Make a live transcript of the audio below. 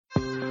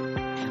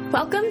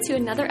Welcome to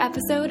another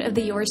episode of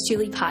the Yours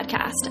Truly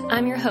podcast.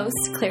 I'm your host,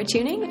 Claire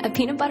Tuning, a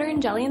peanut butter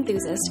and jelly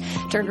enthusiast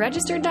turned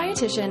registered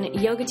dietitian,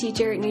 yoga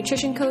teacher,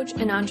 nutrition coach,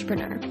 and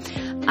entrepreneur.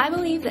 I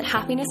believe that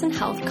happiness and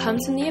health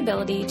comes from the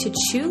ability to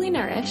truly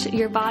nourish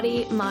your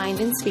body, mind,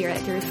 and spirit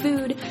through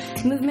food,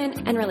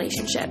 movement, and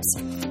relationships.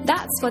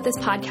 That's what this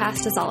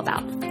podcast is all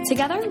about.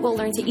 Together, we'll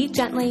learn to eat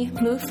gently,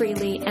 move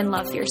freely, and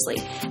love fiercely,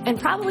 and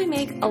probably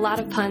make a lot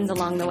of puns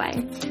along the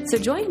way. So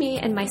join me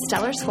and my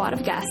stellar squad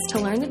of guests to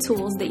learn the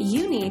tools that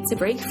you need to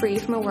break free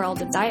from a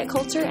world of diet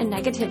culture and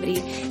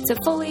negativity to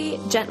fully,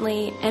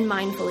 gently, and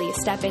mindfully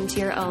step into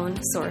your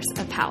own source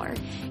of power.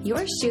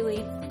 Yours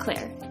truly,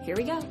 Claire. Here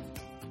we go.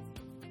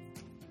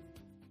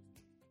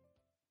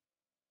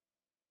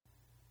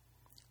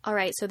 All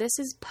right, so this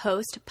is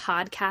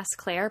post-podcast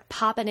Claire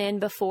popping in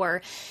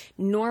before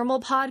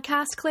normal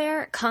podcast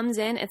Claire comes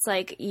in. It's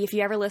like if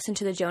you ever listen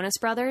to the Jonas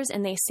Brothers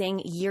and they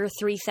sing Year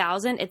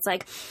 3000, it's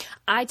like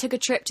I took a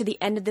trip to the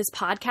end of this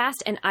podcast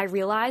and I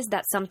realized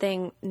that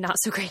something not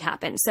so great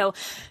happened. So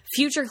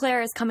future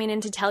Claire is coming in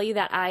to tell you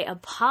that I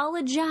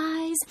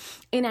apologize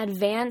in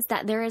advance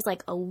that there is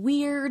like a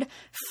weird,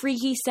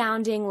 freaky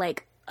sounding,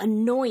 like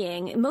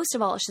annoying, most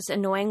of all, it's just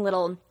annoying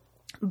little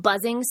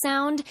buzzing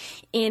sound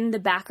in the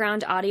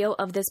background audio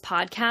of this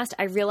podcast.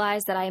 I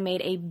realized that I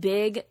made a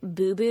big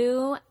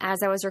boo-boo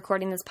as I was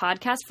recording this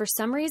podcast for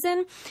some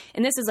reason.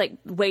 And this is like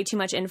way too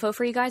much info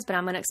for you guys, but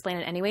I'm going to explain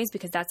it anyways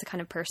because that's the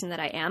kind of person that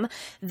I am.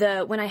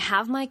 When I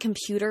have my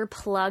computer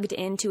plugged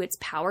into its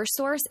power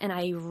source and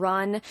I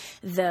run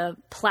the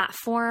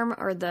platform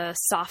or the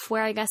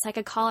software, I guess I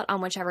could call it,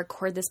 on which I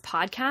record this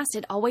podcast,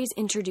 it always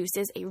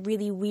introduces a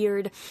really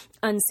weird,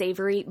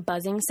 unsavory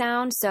buzzing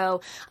sound.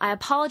 So I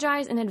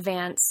apologize in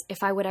advance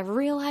if I would have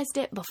realized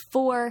it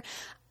before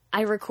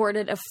I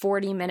recorded a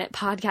 40-minute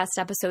podcast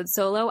episode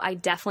solo. I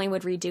definitely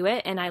would redo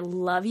it. And I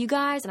love you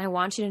guys. And I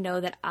want you to know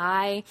that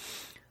I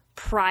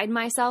pride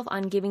myself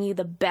on giving you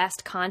the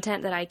best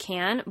content that I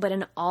can. But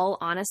in all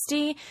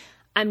honesty,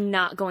 I'm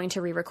not going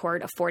to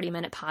re-record a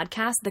 40-minute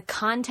podcast. The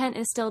content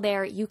is still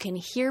there. You can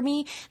hear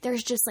me.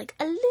 There's just like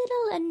a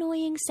little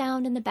annoying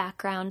sound in the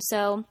background.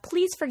 So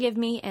please forgive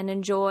me and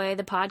enjoy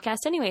the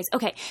podcast anyways.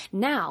 Okay,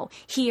 now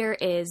here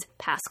is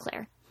Past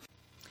Claire.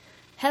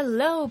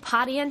 Hello,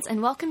 Podience,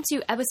 and welcome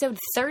to episode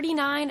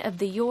 39 of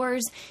the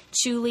Yours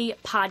Truly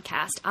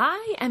podcast.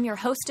 I am your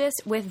hostess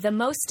with the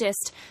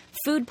mostest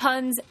food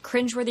puns,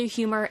 cringeworthy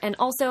humor, and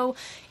also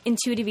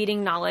intuitive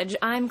eating knowledge.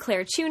 I'm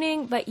Claire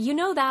Tuning, but you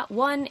know that,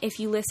 one, if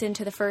you listen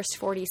to the first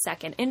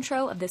 40-second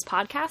intro of this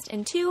podcast,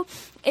 and two,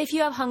 if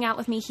you have hung out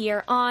with me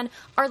here on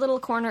our little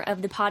corner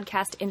of the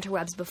podcast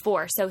interwebs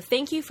before. So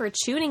thank you for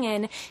tuning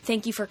in.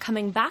 Thank you for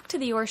coming back to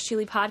the Yours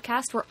Truly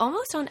podcast. We're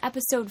almost on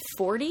episode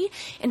 40,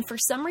 and for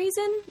some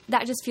reason,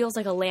 that just feels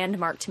like a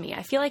landmark to me.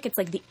 I feel like it's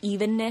like the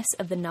evenness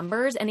of the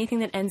numbers. Anything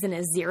that ends in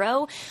a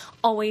 0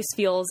 always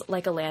feels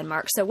like a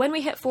landmark. So when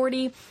we hit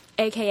 40,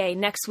 aka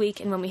next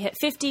week, and when we hit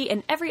 50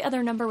 and every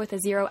other number with a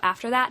 0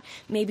 after that,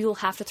 maybe we'll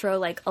have to throw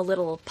like a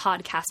little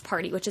podcast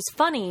party, which is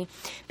funny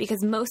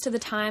because most of the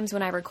times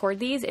when I record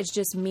these, it's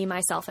just me,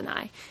 myself, and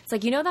I. It's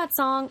like, you know that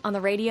song on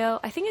the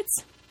radio? I think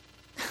it's...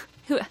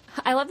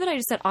 I love that I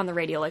just said on the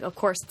radio. Like, of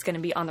course it's going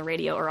to be on the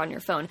radio or on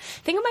your phone.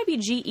 I think it might be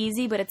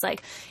G-Eazy, but it's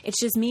like,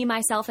 it's just me,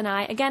 myself, and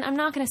I. Again, I'm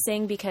not going to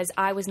sing because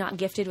I was not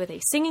gifted with a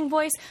singing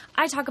voice.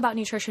 I talk about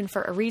nutrition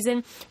for a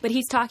reason, but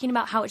he's talking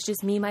about how it's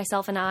just me,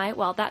 myself, and I.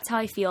 Well, that's how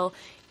I feel.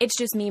 It's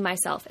just me,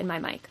 myself, and my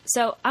mic.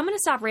 So I'm going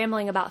to stop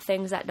rambling about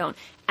things that don't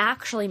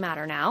actually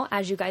matter now.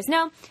 As you guys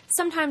know,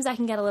 sometimes I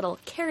can get a little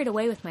carried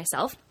away with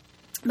myself.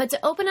 But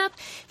to open up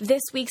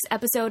this week's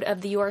episode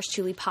of the Yours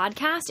Truly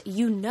podcast,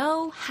 you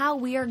know how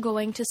we are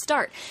going to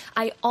start.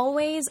 I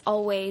always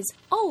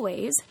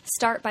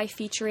start by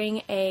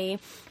featuring a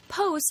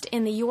post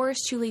in the Yours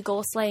Truly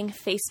Goal Slaying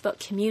Facebook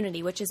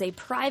community, which is a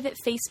private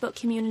Facebook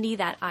community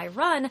that I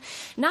run,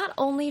 not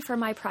only for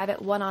my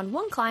private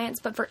one-on-one clients,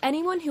 but for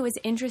anyone who is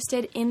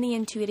interested in the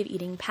intuitive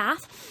eating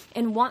path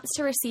and wants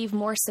to receive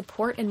more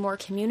support and more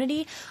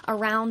community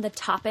around the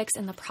topics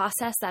and the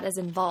process that is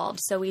involved.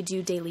 So we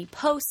do daily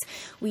posts,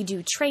 we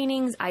do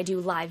trainings, I do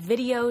live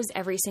videos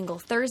every single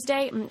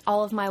Thursday.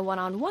 All of my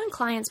one-on-one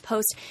clients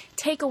post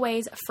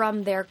takeaways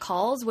from their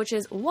calls, which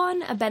is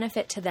one, a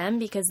benefit to them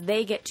because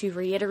they get to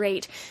reiterate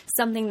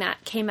something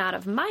that came out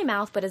of my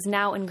mouth but is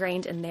now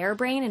ingrained in their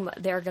brain and what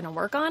they're going to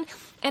work on.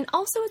 And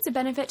also it's a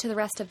benefit to the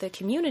rest of the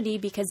community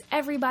because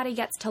everybody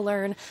gets to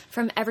learn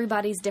from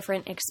everybody's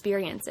different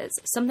experiences.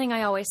 Something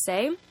I always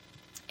say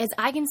is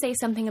I can say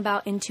something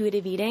about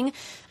intuitive eating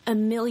a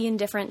million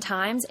different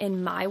times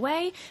in my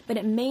way, but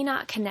it may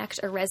not connect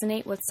or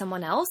resonate with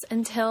someone else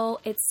until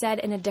it's said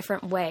in a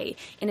different way,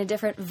 in a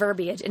different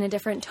verbiage, in a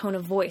different tone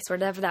of voice,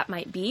 whatever that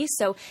might be.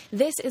 So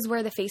this is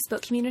where the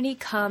Facebook community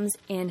comes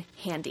in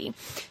handy.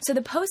 So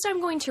the post I'm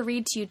going to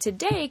read to you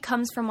today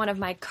comes from one of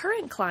my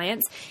current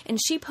clients, and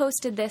she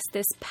posted this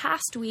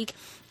past week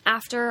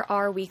after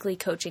our weekly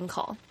coaching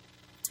call.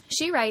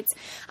 She writes,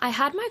 I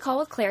had my call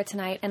with Claire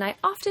tonight, and I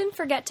often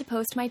forget to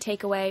post my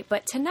takeaway,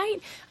 but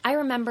tonight I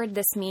remembered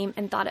this meme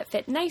and thought it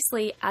fit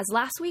nicely, as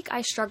last week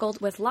I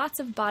struggled with lots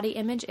of body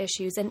image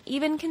issues and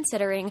even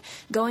considering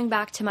going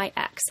back to my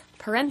ex,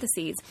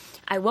 parentheses,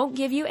 I won't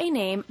give you a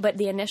name, but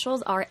the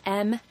initials are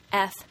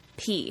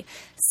MFP.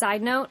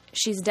 Side note,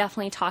 she's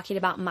definitely talking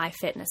about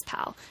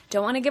MyFitnessPal.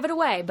 Don't want to give it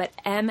away, but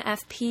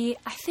MFP,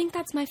 I think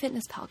that's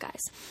MyFitnessPal,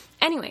 guys.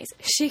 Anyways,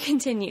 she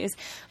continues,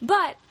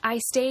 but I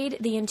stayed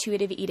the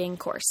intuitive eating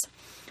course.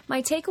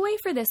 My takeaway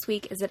for this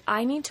week is that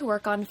I need to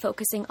work on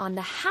focusing on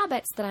the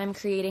habits that I'm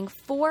creating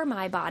for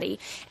my body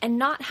and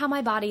not how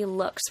my body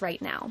looks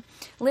right now.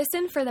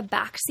 Listen for the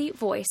backseat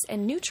voice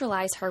and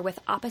neutralize her with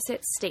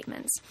opposite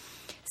statements.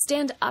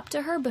 Stand up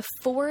to her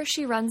before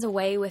she runs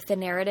away with the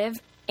narrative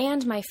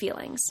and my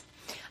feelings.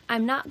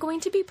 I'm not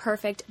going to be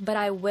perfect, but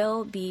I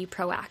will be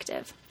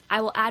proactive.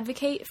 I will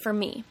advocate for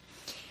me.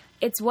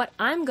 It's what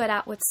I'm good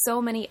at with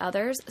so many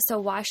others, so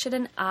why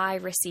shouldn't I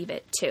receive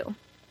it too?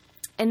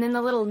 And then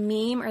the little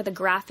meme or the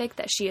graphic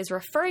that she is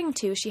referring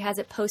to, she has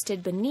it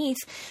posted beneath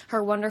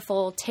her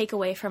wonderful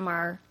takeaway from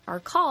our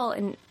call,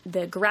 and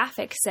the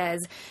graphic says,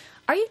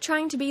 are you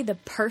trying to be the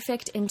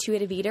perfect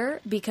intuitive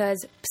eater?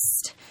 Because,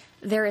 psst,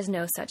 there is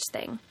no such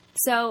thing.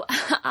 So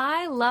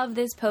I love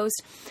this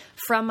post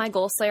from my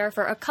Goal Slayer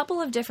for a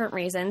couple of different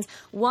reasons.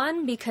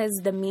 One, because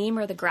the meme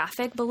or the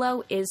graphic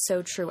below is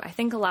so true. I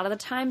think a lot of the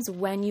times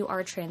when you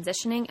are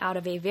transitioning out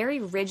of a very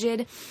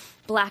rigid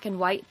black and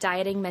white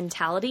dieting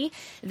mentality,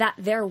 that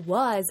there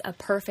was a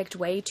perfect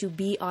way to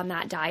be on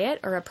that diet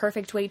or a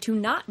perfect way to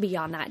not be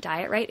on that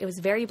diet, right? It was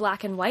very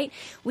black and white.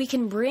 We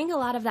can bring a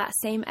lot of that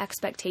same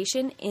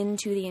expectation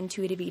into the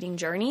intuitive eating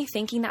journey,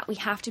 thinking that we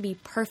have to be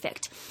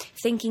perfect,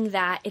 thinking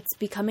that it's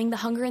becoming the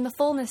hunger and the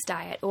fullness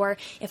diet, or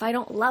if I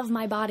don't love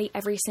my body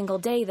every single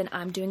day, then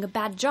I'm doing a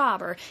bad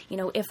job, or,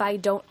 if I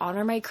don't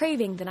honor my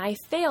craving, then I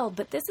failed.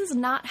 But this is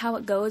not how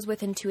it goes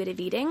with intuitive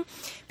eating,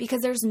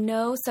 because there's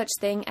no such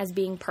thing as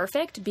being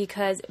perfect,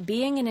 because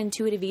being an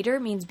intuitive eater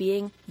means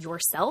being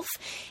yourself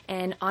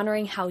and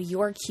honoring how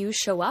your cues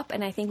show up.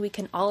 And I think we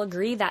can all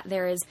agree that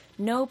there is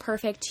no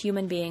perfect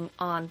human being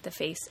on the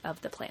face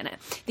of the planet.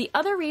 The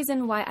other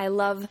reason why I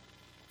love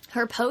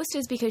her post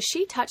is because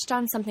she touched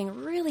on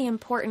something really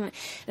important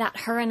that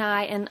her and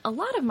I, and a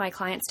lot of my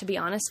clients, to be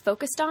honest,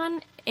 focus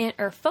on in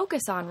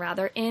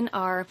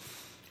our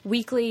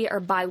weekly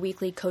or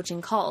bi-weekly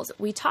coaching calls.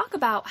 We talk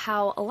about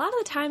how a lot of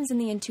the times in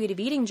the intuitive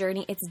eating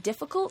journey, it's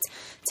difficult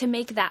to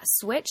make that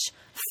switch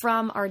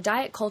from our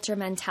diet culture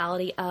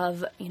mentality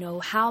of,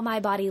 how my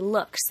body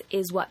looks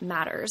is what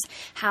matters.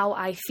 How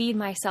I feed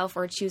myself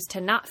or choose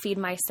to not feed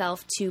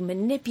myself to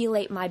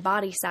manipulate my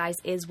body size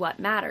is what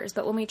matters.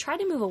 But when we try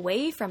to move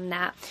away from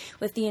that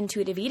with the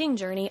intuitive eating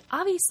journey,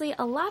 obviously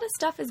a lot of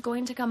stuff is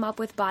going to come up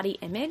with body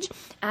image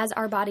as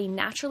our body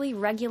naturally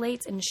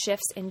regulates and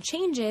shifts and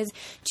changes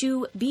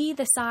to be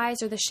the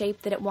size or the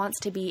shape that it wants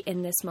to be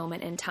in this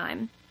moment in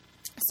time.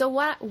 So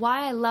why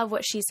I love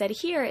what she said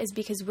here is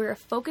because we're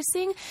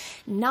focusing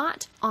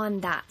not on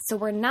that. So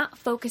we're not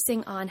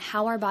focusing on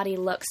how our body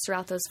looks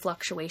throughout those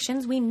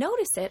fluctuations. We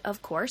notice it,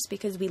 of course,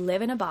 because we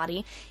live in a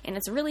body, and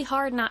it's really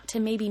hard not to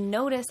maybe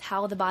notice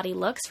how the body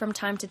looks from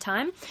time to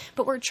time,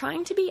 but we're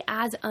trying to be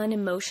as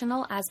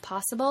unemotional as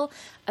possible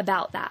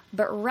about that.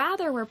 But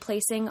rather, we're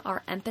placing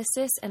our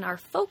emphasis and our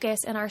focus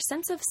and our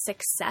sense of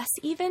success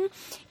even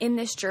in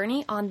this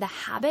journey on the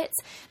habits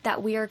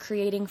that we are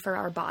creating for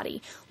our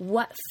body.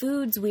 What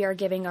foods we are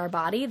giving our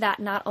body that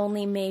not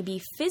only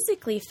maybe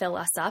physically fill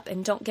us up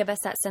and don't give us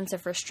that sense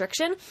of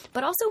restriction,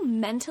 but also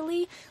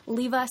mentally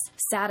leave us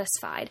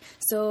satisfied.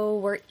 So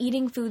we're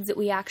eating foods that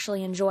we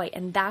actually enjoy,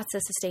 and that's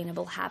a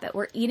sustainable habit.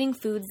 We're eating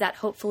foods that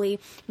hopefully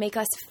make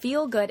us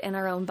feel good in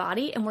our own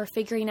body, and we're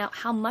figuring out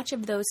how much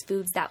of those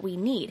foods that we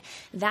need.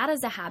 That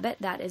is a habit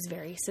that is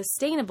very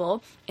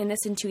sustainable in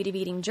this intuitive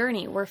eating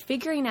journey. We're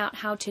figuring out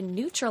how to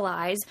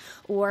neutralize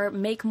or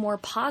make more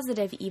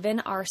positive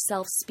even our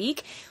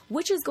self-speak,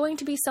 which is going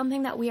to be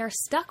something that we are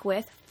stuck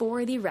with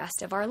for the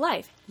rest of our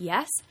life.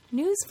 Yes,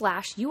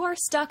 newsflash, you are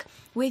stuck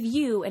with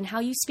you and how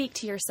you speak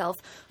to yourself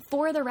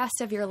for the rest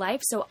of your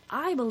life. So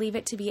I believe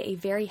it to be a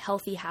very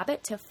healthy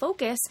habit to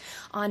focus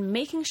on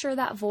making sure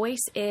that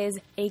voice is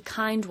a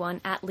kind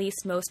one, at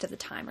least most of the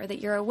time, or that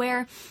you're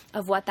aware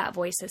of what that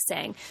voice is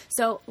saying.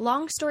 So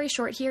long story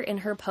short here, in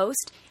her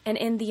post and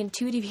in the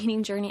intuitive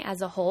eating journey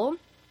as a whole,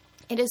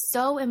 it is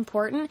so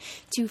important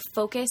to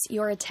focus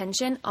your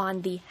attention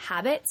on the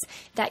habits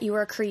that you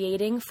are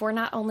creating for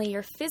not only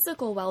your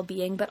physical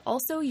well-being, but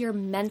also your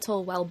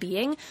mental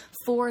well-being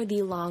for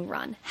the long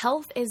run.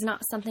 Health is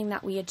not something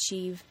that we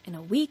achieve in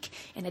a week,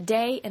 in a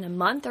day, in a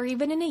month, or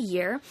even in a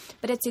year,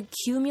 but it's a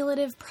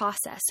cumulative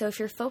process. So if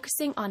you're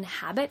focusing on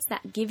habits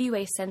that give you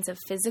a sense of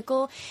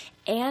physical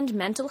and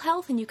mental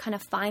health, and you kind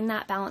of find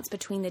that balance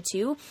between the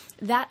two,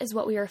 that is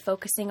what we are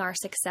focusing our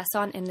success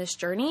on in this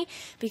journey,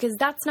 because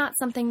that's not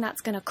something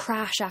that's going to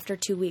crash after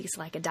 2 weeks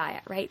like a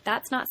diet, right?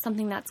 That's not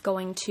something that's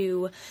going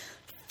to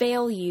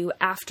fail you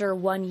after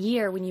 1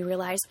 year when you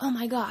realize, oh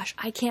my gosh,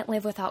 I can't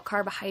live without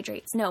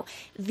carbohydrates. No,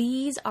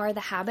 these are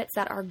the habits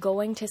that are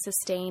going to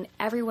sustain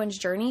everyone's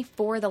journey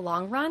for the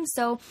long run.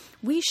 So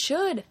we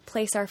should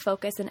place our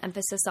focus and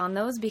emphasis on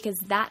those, because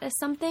that is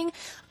something,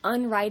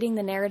 unwriting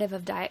the narrative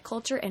of diet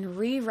culture and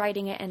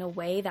rewriting it in a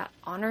way that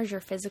honors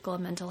your physical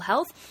and mental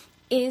health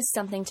is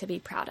something to be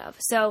proud of.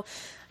 So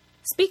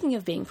speaking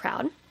of being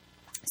proud,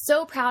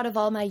 so proud of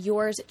all my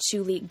Yours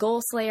Truly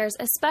Goal Slayers,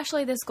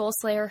 especially this Goal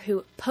Slayer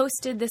who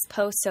posted this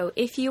post. So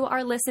if you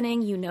are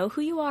listening, you know who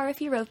you are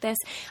if you wrote this.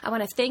 I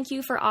want to thank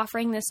you for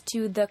offering this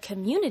to the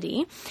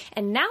community.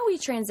 And now we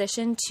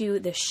transition to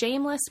the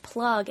shameless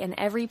plug in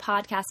every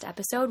podcast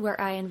episode where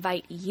I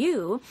invite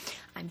you.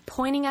 I'm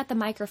pointing at the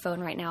microphone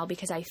right now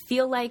because I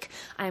feel like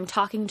I'm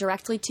talking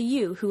directly to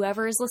you,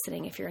 whoever is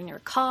listening. If you're in your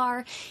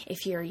car,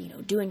 if you're,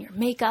 doing your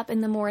makeup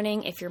in the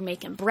morning, if you're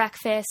making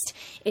breakfast,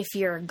 if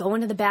you're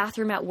going to the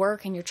bathroom at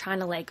work and you're trying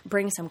to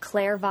bring some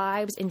Claire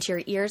vibes into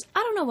your ears. I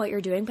don't know what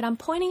you're doing, but I'm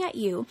pointing at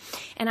you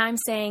and I'm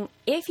saying,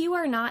 if you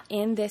are not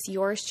in this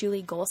Yours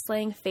Truly Goal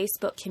Slaying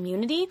Facebook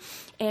community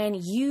and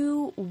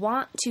you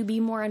want to be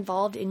more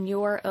involved in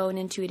your own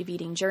intuitive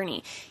eating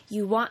journey,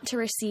 you want to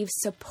receive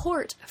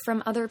support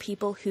from other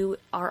people who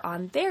are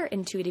on their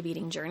intuitive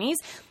eating journeys,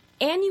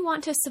 and you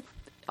want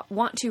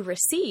to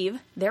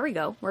receive, there we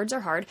go, words are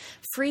hard,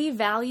 free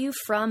value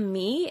from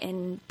me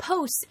in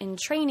posts, in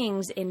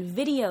trainings, in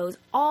videos,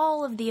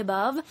 all of the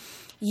above,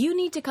 you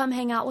need to come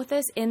hang out with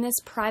us in this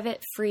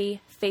private,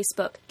 free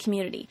Facebook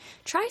community.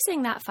 Try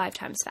saying that 5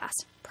 times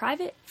fast.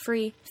 Private,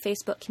 free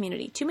Facebook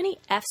community. Too many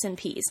F's and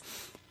P's.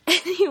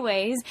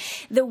 Anyways,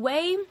 the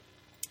way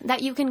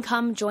that you can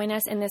come join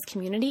us in this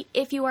community,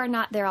 if you are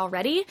not there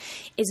already,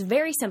 is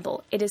very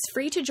simple. It is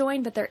free to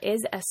join, but there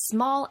is a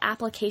small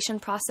application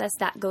process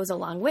that goes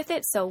along with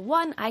it. So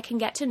 1, I can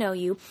get to know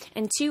you,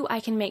 and 2, I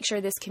can make sure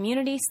this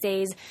community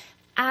stays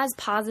as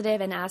positive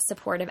and as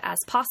supportive as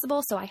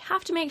possible. So I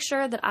have to make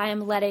sure that I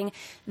am letting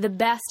the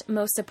best,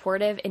 most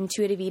supportive,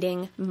 intuitive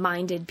eating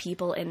minded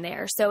people in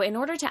there. So in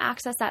order to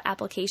access that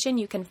application,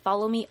 you can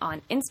follow me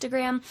on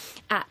Instagram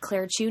at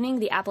Claire Tuning.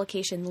 The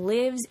application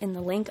lives in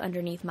the link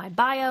underneath my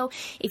bio.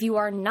 If you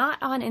are not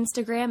on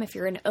Instagram, if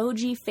you're an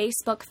OG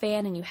Facebook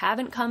fan and you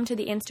haven't come to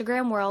the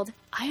Instagram world,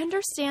 I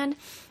understand.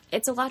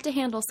 It's a lot to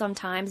handle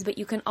sometimes, but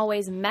you can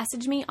always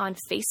message me on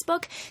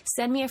Facebook.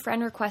 Send me a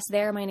friend request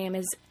there. My name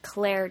is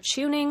Claire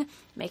Tuning.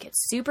 Make it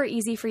super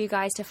easy for you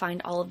guys to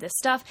find all of this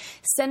stuff.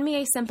 Send me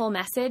a simple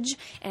message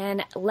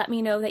and let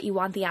me know that you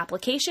want the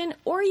application,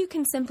 or you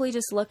can simply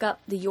just look up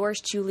the Yours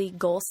Truly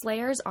Goal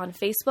Slayers on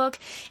Facebook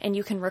and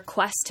you can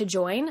request to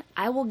join.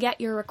 I will get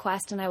your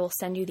request and I will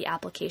send you the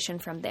application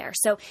from there.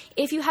 So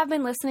if you have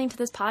been listening to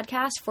this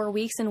podcast for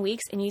weeks and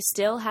weeks and you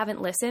still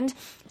haven't listened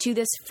to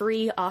this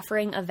free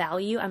offering of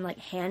value, I'm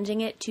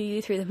handing it to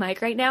you through the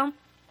mic right now.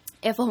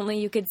 If only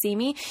you could see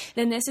me,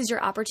 then this is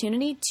your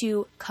opportunity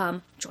to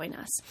come join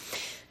us.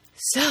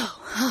 So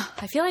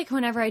I feel like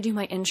whenever I do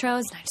my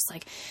intros and I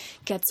just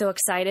get so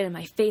excited and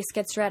my face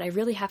gets red, I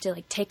really have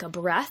to take a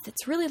breath.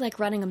 It's really like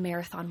running a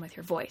marathon with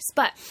your voice.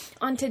 But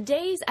on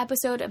today's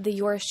episode of the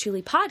Yours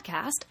Truly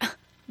podcast,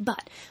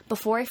 but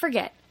before I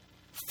forget,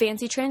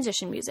 fancy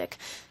transition music.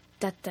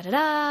 Da da da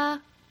da.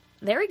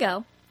 There we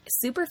go.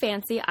 Super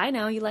fancy. I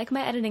know you like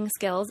my editing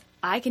skills.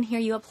 I can hear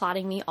you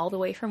applauding me all the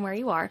way from where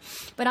you are.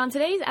 But on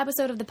today's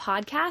episode of the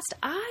podcast,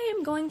 I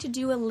am going to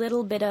do a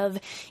little bit of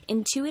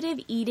intuitive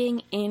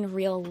eating in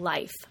real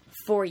life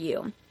for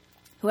you.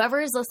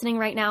 Whoever is listening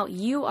right now,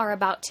 you are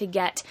about to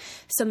get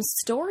some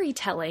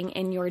storytelling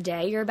in your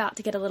day. You're about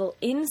to get a little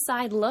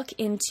inside look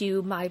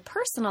into my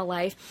personal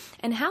life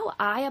and how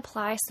I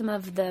apply some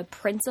of the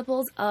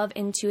principles of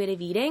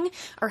intuitive eating,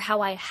 or how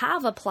I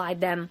have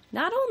applied them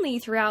not only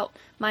throughout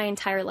my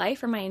entire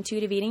life or my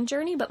intuitive eating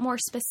journey, but more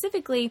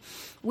specifically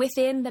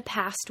within the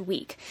past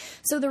week.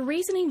 So the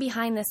reasoning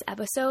behind this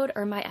episode,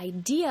 or my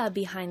idea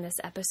behind this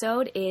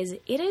episode, is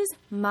it is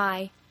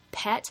my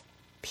pet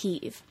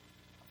peeve.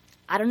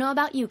 I don't know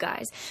about you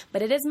guys,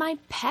 but it is my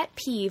pet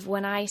peeve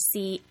when I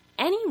see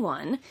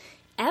anyone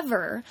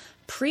ever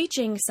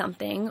preaching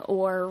something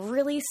or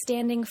really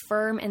standing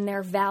firm in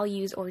their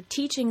values or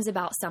teachings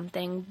about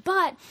something,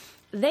 but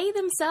they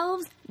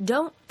themselves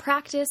don't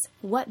practice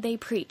what they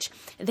preach.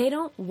 They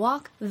don't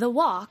walk the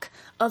walk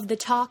of the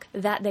talk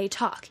that they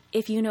talk,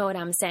 if you know what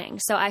I'm saying.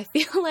 So I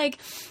feel like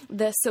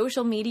the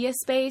social media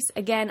space,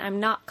 again, I'm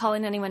not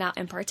calling anyone out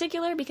in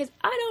particular because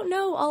I don't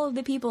know all of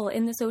the people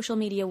in the social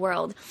media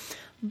world.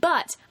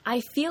 But I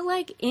feel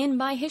like in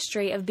my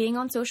history of being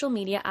on social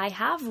media, I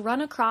have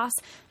run across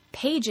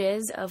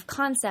pages of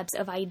concepts,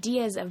 of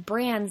ideas, of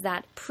brands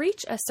that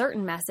preach a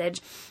certain message,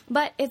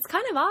 but it's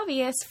kind of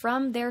obvious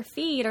from their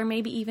feed, or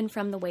maybe even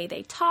from the way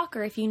they talk,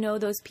 or if you know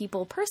those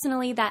people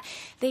personally, that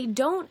they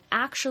don't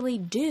actually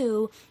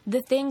do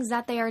the things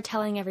that they are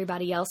telling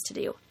everybody else to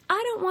do.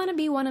 I don't want to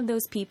be one of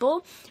those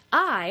people.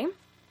 I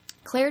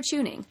Claire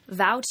Tuning,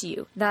 vow to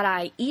you that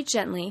I eat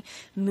gently,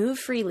 move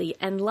freely,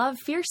 and love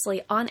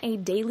fiercely on a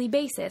daily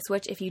basis,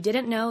 which, if you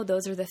didn't know,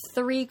 those are the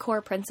 3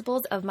 core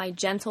principles of my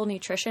gentle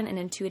nutrition and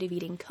intuitive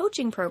eating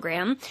coaching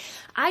program.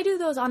 I do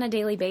those on a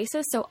daily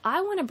basis, so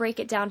I want to break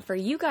it down for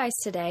you guys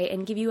today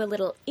and give you a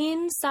little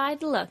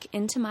inside look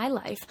into my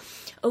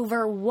life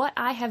over what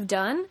I have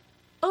done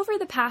over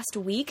the past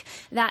week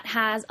that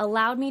has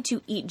allowed me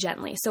to eat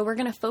gently. So we're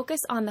going to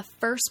focus on the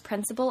first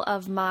principle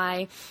of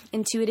my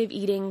intuitive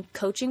eating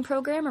coaching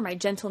program, or my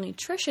gentle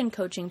nutrition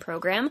coaching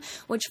program,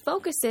 which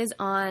focuses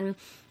on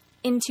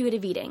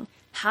intuitive eating.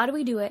 How do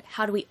we do it?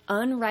 How do we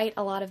unwrite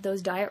a lot of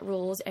those diet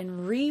rules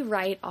and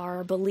rewrite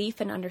our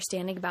belief and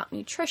understanding about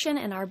nutrition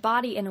and our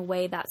body in a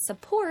way that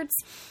supports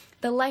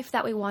the life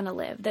that we want to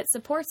live, that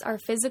supports our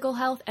physical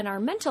health and our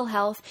mental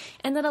health,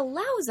 and that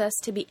allows us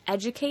to be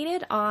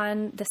educated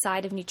on the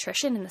side of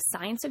nutrition and the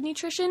science of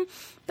nutrition,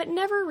 but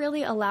never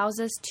really allows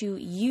us to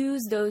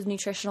use those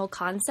nutritional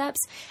concepts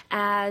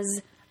as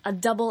a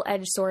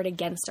double-edged sword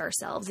against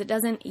ourselves. It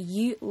doesn't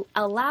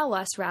allow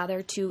us,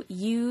 rather, to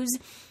use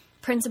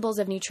principles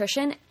of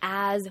nutrition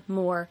as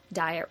more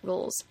diet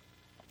rules.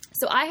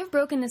 So I have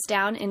broken this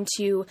down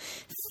into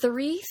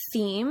 3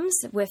 themes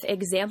with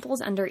examples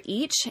under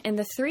each, and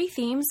the 3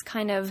 themes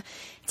kind of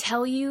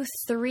tell you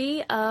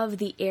 3 of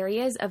the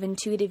areas of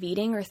intuitive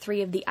eating, or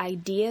 3 of the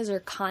ideas or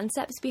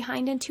concepts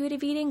behind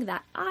intuitive eating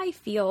that I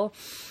feel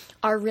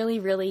are really,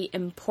 really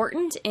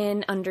important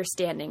in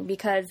understanding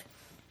because,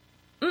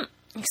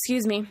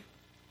 excuse me,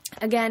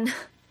 again,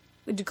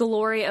 the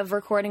glory of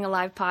recording a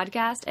live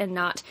podcast and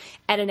not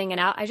editing it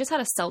out. I just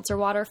had a seltzer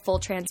water, full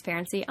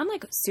transparency. I'm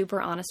like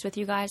super honest with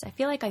you guys. I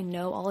feel like I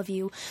know all of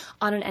you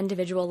on an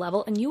individual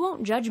level, and you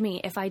won't judge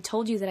me if I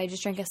told you that I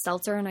just drank a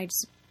seltzer and I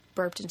just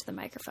burped into the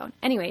microphone.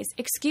 Anyways,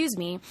 excuse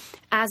me,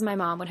 as my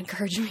mom would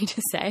encourage me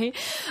to say.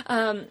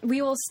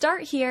 We will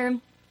start here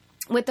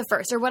with the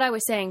first, or what I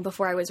was saying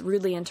before I was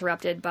rudely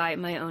interrupted by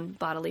my own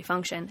bodily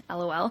function,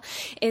 LOL,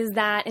 is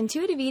that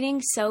intuitive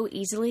eating so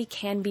easily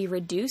can be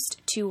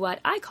reduced to what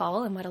I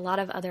call, and what a lot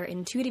of other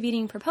intuitive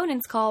eating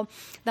proponents call,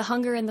 the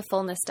hunger and the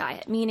fullness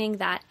diet, meaning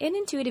that in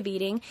intuitive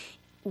eating,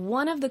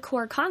 one of the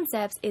core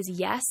concepts is,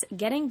 yes,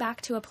 getting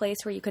back to a place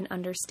where you can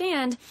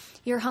understand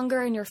your hunger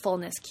and your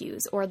fullness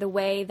cues, or the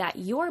way that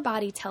your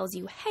body tells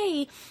you,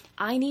 hey,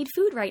 I need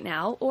food right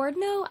now, or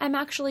no, I'm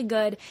actually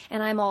good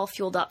and I'm all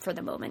fueled up for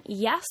the moment.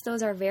 Yes,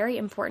 those are very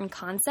important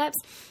concepts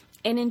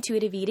in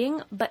intuitive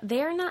eating, but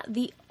they're not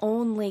the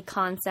only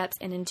concepts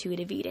in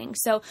intuitive eating.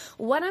 So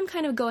what I'm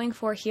kind of going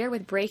for here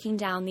with breaking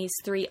down these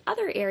 3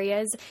 other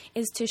areas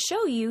is to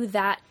show you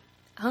that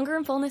hunger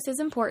and fullness is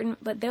important,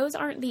 but those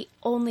aren't the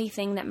only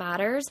thing that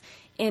matters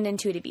in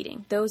intuitive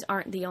eating. Those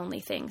aren't the only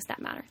things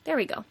that matter. There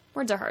we go.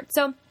 Words are hard.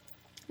 So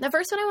the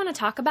first one I want to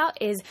talk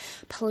about is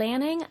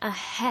planning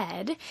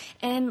ahead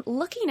and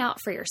looking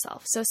out for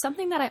yourself. So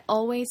something that I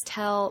always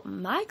tell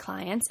my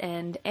clients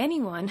and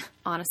anyone,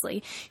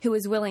 honestly, who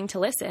is willing to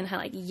listen,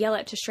 I yell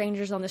it to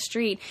strangers on the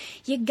street,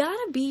 you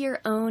gotta be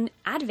your own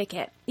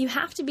advocate. You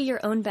have to be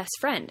your own best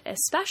friend,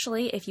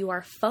 especially if you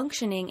are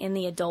functioning in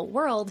the adult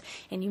world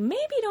and you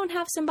maybe don't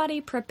have somebody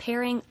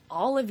preparing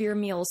all of your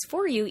meals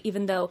for you,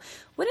 even though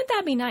wouldn't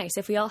that be nice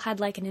if we all had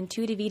an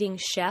intuitive eating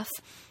chef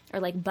or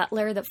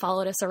butler that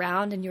followed us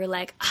around and you were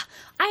like,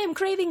 I am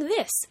craving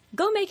this.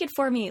 Go make it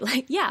for me.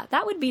 Yeah,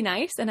 that would be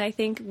nice. And I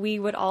think we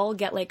would all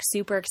get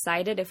super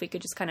excited if we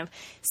could just kind of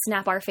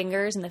snap our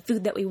fingers and the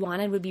food that we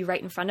wanted would be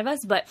right in front of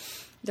us. But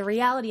the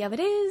reality of it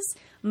is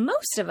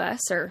most of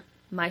us, or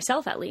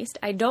myself at least,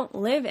 I don't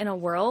live in a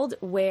world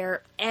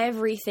where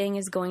everything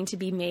is going to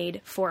be made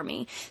for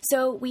me.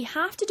 So we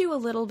have to do a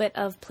little bit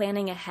of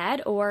planning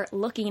ahead or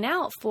looking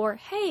out for,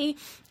 hey,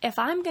 if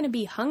I'm going to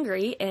be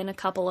hungry in a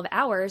couple of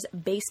hours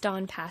based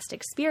on past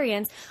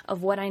experience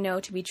of what I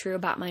know to be true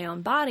about my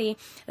own body,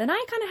 then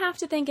I kind of have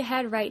to think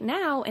ahead right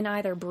now and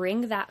either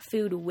bring that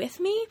food with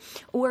me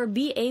or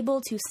be able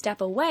to step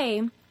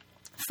away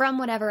from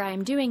whatever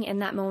I'm doing in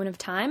that moment of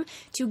time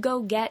to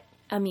go get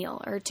a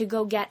meal or to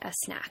go get a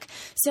snack.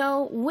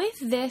 So with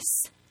this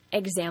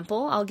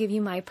example, I'll give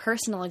you my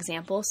personal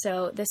example.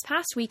 So this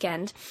past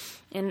weekend,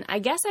 and I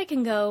guess I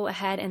can go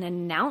ahead and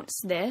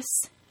announce this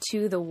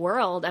to the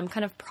world. I'm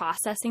kind of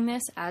processing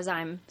this as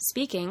I'm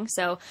speaking,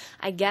 so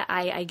I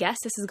guess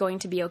this is going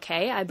to be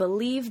okay. I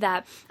believe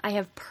that I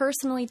have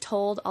personally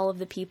told all of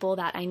the people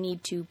that I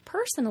need to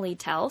personally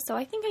tell, so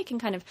I think I can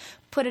kind of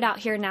put it out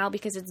here now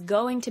because it's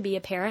going to be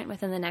apparent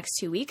within the next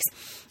 2 weeks.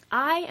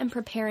 I am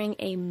preparing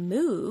a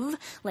move,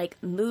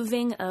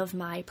 moving of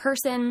my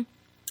person,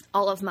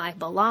 all of my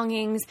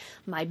belongings,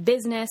 my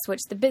business,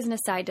 which the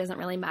business side doesn't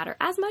really matter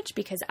as much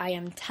because I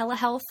am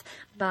telehealth.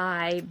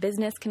 My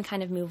business can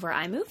kind of move where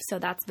I move, so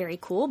that's very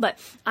cool. But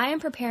I am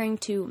preparing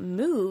to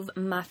move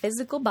my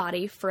physical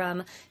body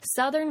from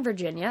Southern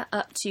Virginia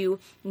up to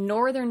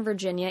Northern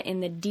Virginia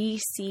in the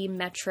DC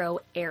metro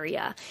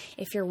area.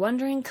 If you're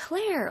wondering,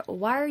 Claire,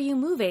 why are you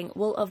moving?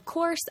 Well, of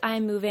course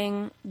I'm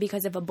moving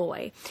because of a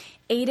boy.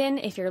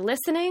 Aiden, if you're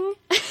listening,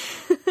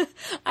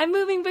 I'm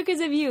moving because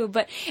of you,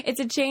 but it's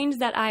a change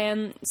that I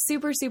am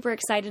super, super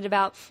excited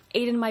about.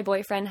 Aiden, my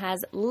boyfriend,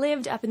 has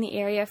lived up in the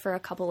area for a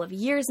couple of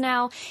years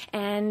now,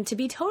 and to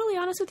be totally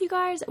honest with you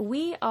guys,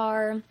 we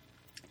are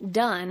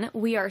done.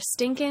 We are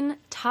stinking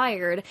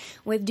tired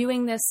with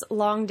doing this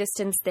long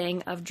distance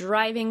thing of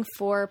driving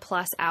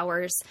 4+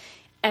 hours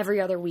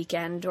every other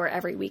weekend, or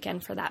every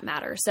weekend for that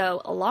matter.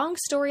 So a long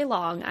story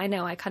long, I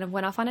know I kind of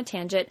went off on a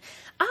tangent.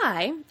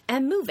 I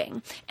am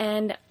moving.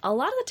 And a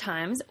lot of the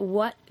times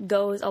what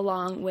goes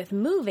along with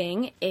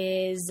moving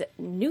is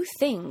new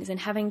things and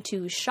having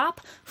to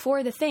shop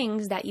for the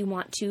things that you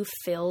want to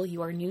fill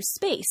your new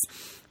space.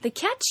 The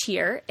catch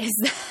here is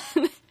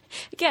that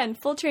again,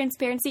 full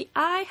transparency,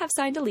 I have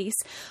signed a lease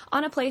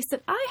on a place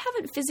that I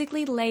haven't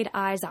physically laid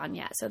eyes on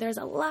yet. So there's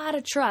a lot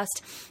of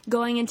trust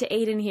going into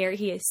Aiden here.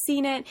 He has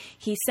seen it.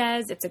 He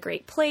says it's a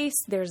great place.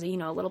 There's a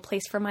little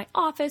place for my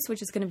office,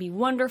 which is going to be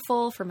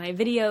wonderful for my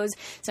videos.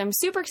 So I'm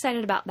super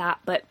excited about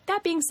that. But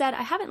that being said,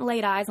 I haven't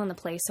laid eyes on the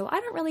place, so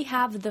I don't really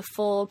have the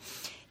full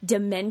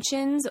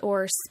dimensions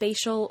or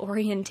spatial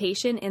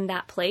orientation in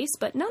that place.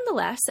 But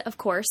nonetheless, of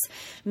course,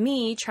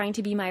 me trying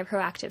to be my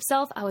proactive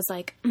self, I was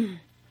like,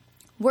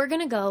 we're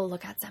going to go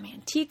look at some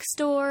antique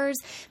stores,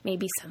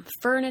 maybe some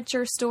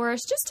furniture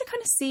stores, just to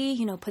kind of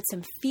see, put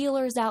some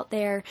feelers out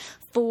there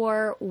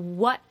for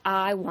what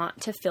I want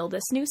to fill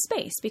this new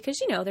space.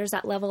 Because, there's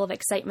that level of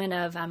excitement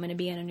of I'm going to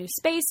be in a new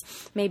space.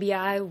 Maybe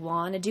I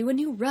want to do a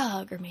new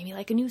rug or maybe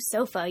like a new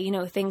sofa,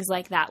 things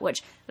like that,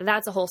 which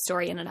that's a whole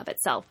story in and of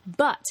itself.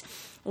 But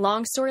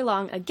long story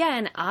long,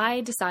 again,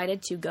 I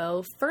decided to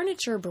go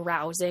furniture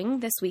browsing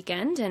this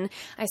weekend, and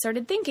I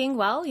started thinking,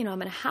 well, I'm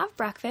going to have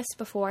breakfast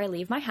before I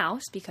leave my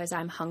house because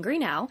I'm hungry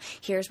now.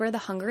 Here's where the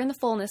hunger and the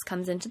fullness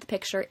comes into the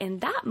picture. In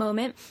that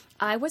moment,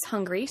 I was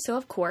hungry, so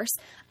of course,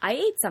 I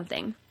ate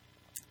something.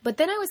 But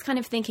then I was kind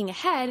of thinking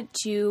ahead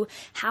to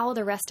how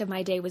the rest of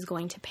my day was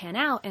going to pan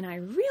out, and I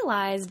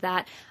realized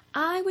that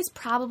I was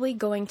probably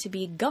going to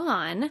be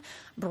gone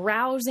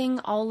browsing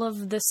all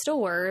of the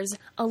stores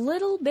a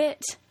little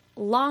bit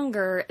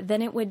longer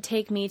than it would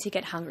take me to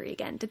get hungry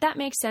again. Did that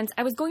make sense?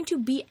 I was going to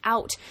be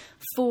out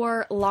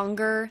for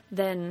longer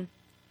than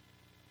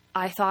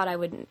I thought I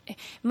would.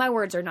 My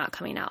words are not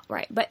coming out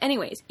right. But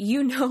anyways,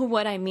 you know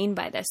what I mean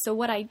by this. So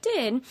what I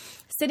did,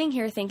 sitting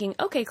here thinking,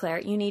 okay,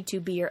 Claire, you need to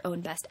be your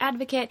own best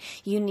advocate.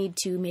 You need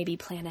to maybe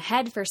plan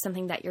ahead for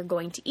something that you're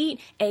going to eat,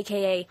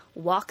 aka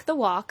walk the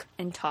walk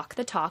and talk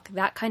the talk,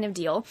 that kind of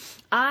deal.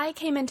 I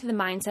came into the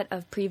mindset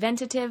of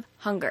preventative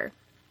hunger.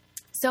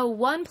 So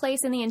one place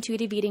in the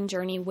intuitive eating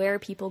journey where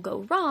people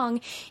go wrong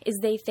is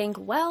they think,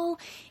 well,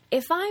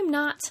 if I'm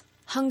not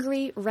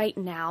hungry right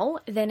now,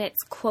 then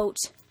it's, quote,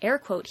 air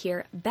quote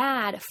here,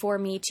 bad for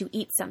me to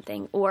eat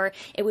something, or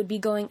it would be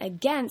going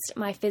against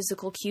my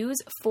physical cues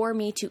for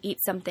me to eat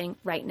something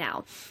right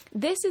now.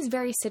 This is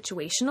very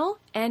situational,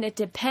 and it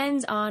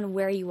depends on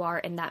where you are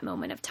in that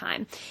moment of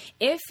time.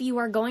 If you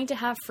are going to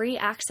have free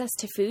access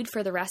to food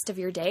for the rest of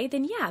your day,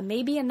 then yeah,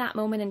 maybe in that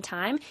moment in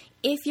time,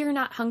 if you're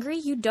not hungry,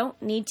 you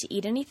don't need to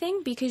eat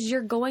anything because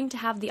you're going to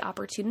have the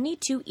opportunity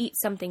to eat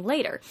something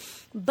later.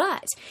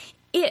 But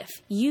if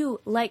you,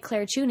 like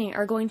Claire Chooney,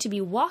 are going to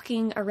be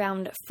walking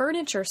around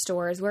furniture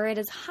stores where it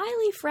is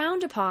highly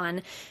frowned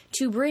upon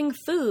to bring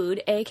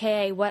food,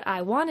 aka what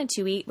I wanted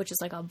to eat, which is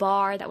like a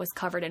bar that was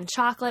covered in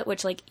chocolate,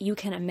 which like you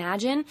can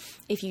imagine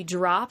if you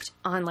dropped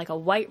on like a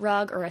white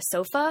rug or a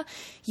sofa,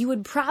 you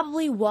would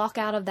probably walk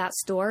out of that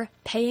store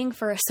paying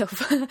for a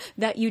sofa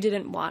that you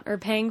didn't want, or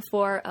paying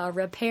for a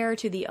repair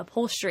to the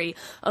upholstery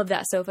of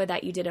that sofa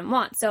that you didn't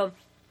want. So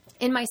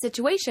in my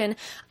situation,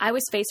 I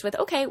was faced with,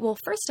 okay, well,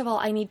 first of all,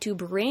 I need to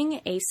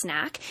bring a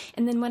snack.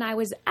 And then when I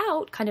was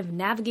out kind of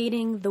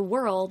navigating the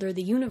world or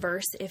the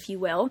universe, if you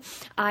will,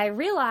 I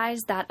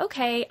realized that,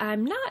 okay,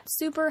 I'm not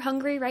super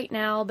hungry right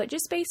now, but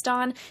just based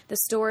on the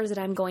stores that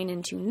I'm going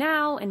into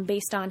now and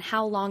based on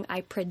how long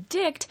I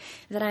predict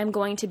that I'm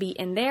going to be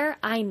in there,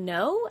 I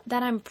know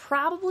that I'm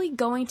probably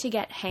going to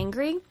get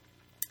hangry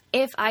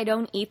if I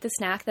don't eat the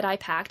snack that I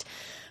packed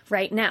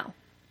right now.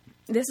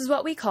 This is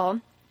what we call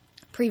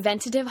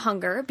preventative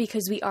hunger,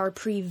 because we are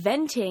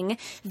preventing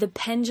the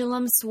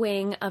pendulum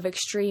swing of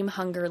extreme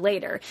hunger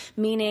later.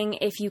 Meaning,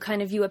 if you kind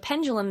of view a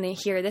pendulum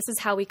here, this is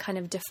how we kind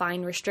of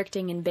define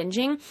restricting and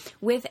binging.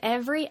 With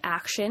every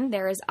action,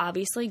 there is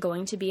obviously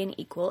going to be an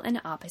equal and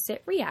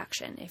opposite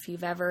reaction. If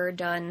you've ever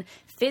done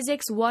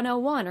Physics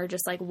 101 or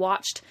just like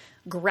watched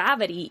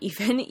Gravity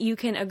even, you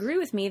can agree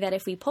with me that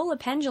if we pull a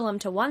pendulum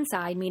to one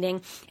side,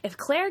 meaning if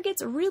Claire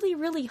gets really,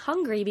 really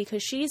hungry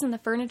because she's in the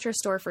furniture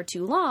store for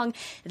too long,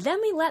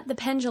 then we let the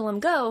pendulum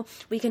go,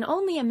 we can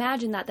only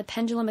imagine that the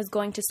pendulum is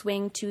going to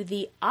swing to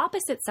the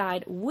opposite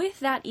side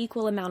with that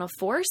equal amount of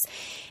force,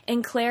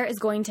 and Claire is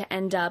going to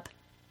end up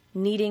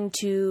needing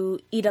to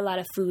eat a lot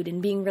of food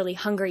and being really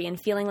hungry and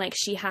feeling like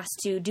she has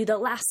to do the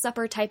Last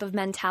Supper type of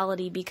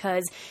mentality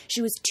because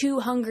she was too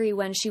hungry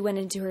when she went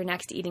into her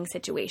next eating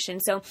situation.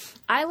 So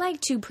I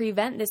like to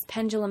prevent this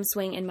pendulum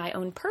swing in my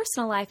own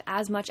personal life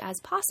as much as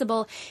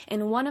possible.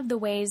 And one of the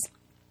ways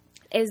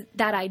is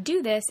that I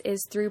do this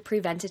is through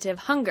preventative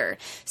hunger.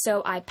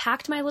 So I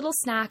packed my little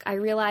snack. I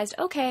realized,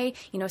 okay,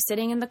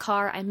 sitting in the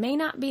car, I may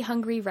not be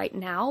hungry right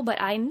now,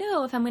 but I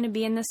know if I'm going to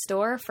be in the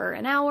store for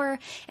an hour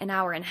and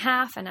a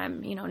half, and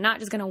I'm, not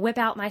just going to whip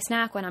out my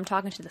snack when I'm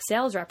talking to the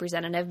sales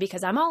representative,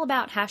 because I'm all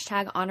about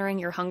 #honoring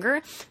your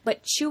hunger,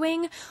 but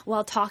chewing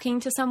while talking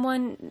to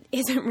someone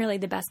isn't really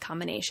the best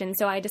combination.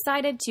 So I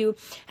decided to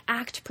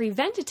act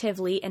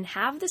preventatively and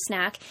have the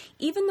snack,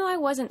 even though I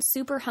wasn't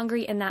super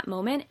hungry in that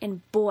moment.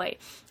 And boy,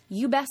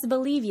 you best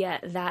believe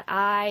that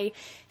I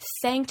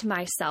thanked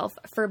myself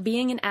for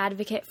being an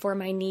advocate for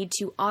my need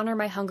to honor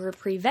my hunger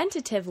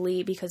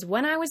preventatively, because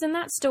when I was in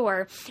that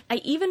store, I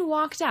even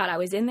walked out. I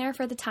was in there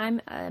for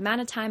the amount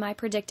of time I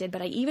predicted,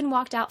 but I even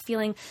walked out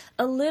feeling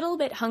a little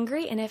bit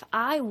hungry. And if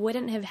I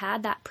wouldn't have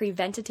had that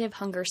preventative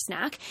hunger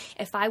snack,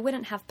 if I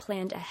wouldn't have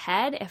planned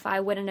ahead, if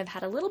I wouldn't have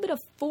had a little bit of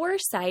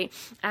foresight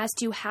as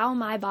to how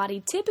my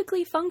body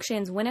typically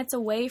functions when it's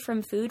away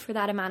from food for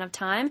that amount of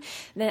time,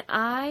 then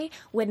I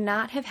would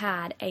not have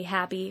had a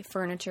happy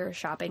furniture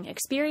shopping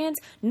experience,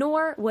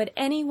 nor would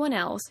anyone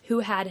else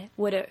who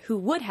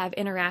would have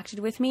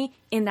interacted with me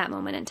in that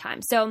moment in time.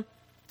 So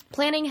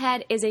planning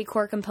ahead is a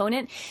core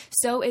component.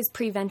 So is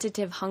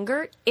preventative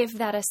hunger, if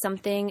that is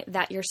something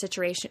that your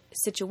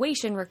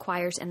situation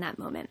requires in that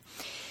moment.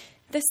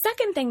 The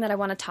second thing that I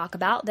want to talk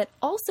about that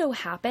also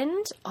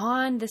happened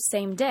on the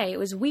same day, it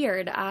was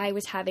weird. I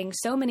was having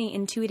so many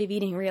intuitive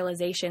eating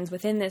realizations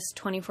within this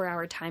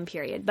 24-hour time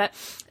period. But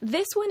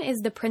this one is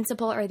the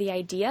principle or the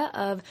idea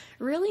of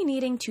really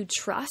needing to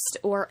trust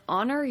or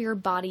honor your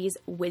body's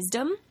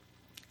wisdom,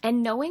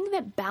 and knowing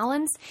that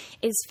balance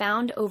is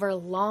found over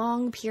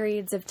long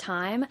periods of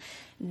time,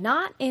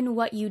 not in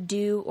what you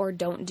do or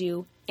don't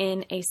do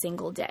in a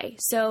single day.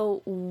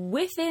 So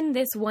within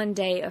this one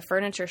day of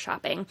furniture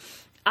shopping,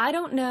 I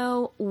don't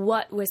know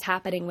what was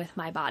happening with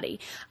my body.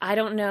 I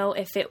don't know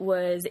if it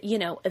was,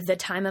 the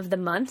time of the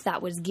month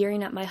that was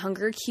gearing up my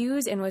hunger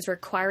cues and was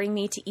requiring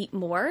me to eat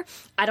more.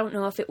 I don't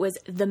know if it was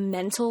the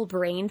mental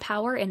brain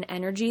power and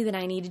energy that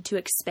I needed to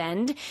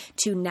expend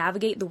to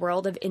navigate the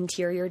world of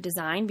interior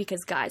design.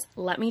 Because guys,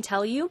 let me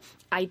tell you,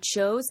 I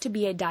chose to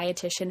be a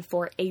dietitian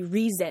for a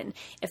reason.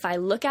 If I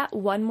look at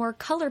one more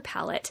color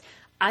palette,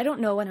 I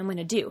don't know what I'm going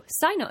to do.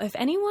 Side note, if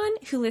anyone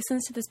who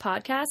listens to this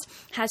podcast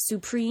has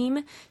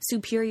supreme,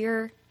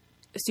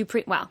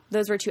 wow,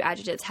 those were two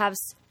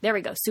adjectives,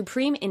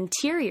 supreme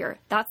interior,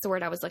 that's the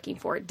word I was looking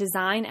for,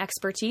 design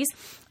expertise,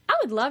 I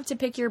would love to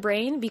pick your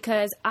brain,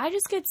 because I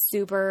just get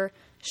super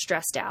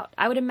stressed out.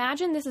 I would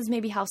imagine this is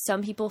maybe how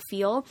some people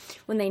feel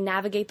when they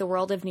navigate the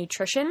world of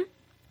nutrition.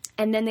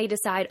 And then they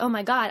decide, oh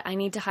my God, I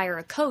need to hire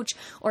a coach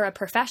or a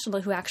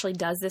professional who actually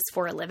does this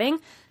for a living.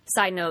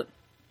 Side note,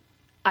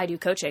 I do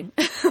coaching,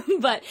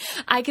 but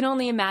I can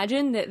only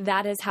imagine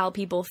that is how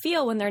people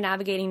feel when they're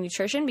navigating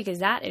nutrition, because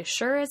that is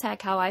sure as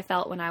heck how I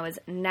felt when I was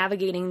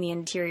navigating the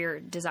interior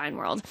design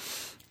world.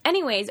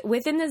 Anyways,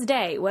 within this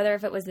day, whether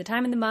if it was the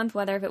time of the month,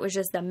 whether if it was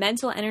just the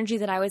mental energy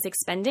that I was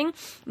expending,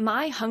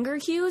 my hunger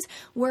cues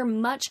were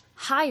much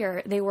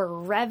higher. They were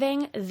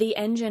revving the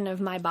engine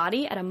of my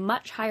body at a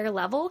much higher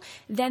level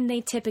than they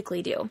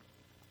typically do.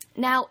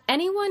 Now,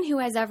 anyone who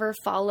has ever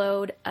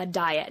followed a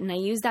diet, and I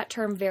use that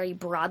term very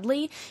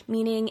broadly,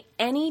 meaning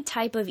any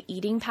type of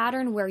eating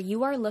pattern where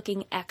you are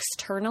looking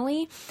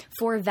externally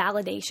for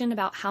validation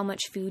about how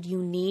much food you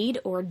need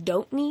or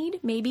don't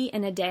need, maybe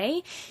in a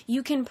day,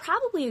 you can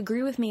probably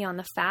agree with me on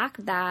the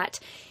fact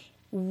that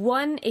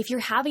if you're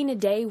having a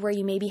day where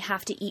you maybe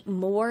have to eat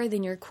more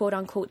than your quote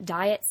unquote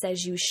diet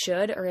says you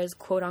should or is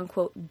quote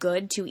unquote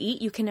good to eat,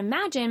 you can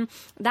imagine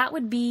that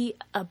would be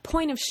a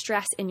point of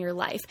stress in your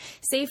life.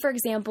 Say, for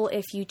example,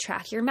 if you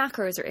track your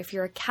macros or if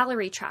you're a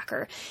calorie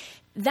tracker,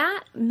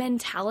 that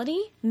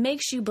mentality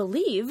makes you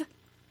believe,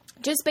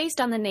 just based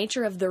on the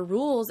nature of the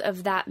rules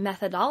of that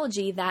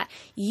methodology, that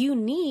you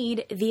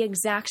need the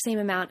exact same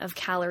amount of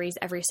calories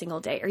every single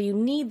day, or you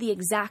need the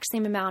exact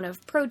same amount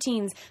of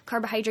proteins,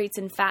 carbohydrates,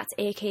 and fats,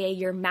 aka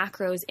your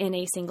macros, in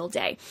a single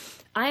day.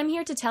 I am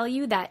here to tell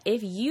you that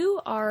if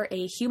you are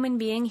a human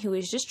being who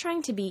is just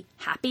trying to be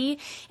happy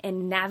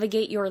and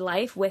navigate your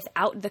life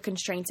without the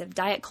constraints of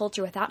diet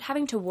culture, without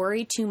having to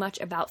worry too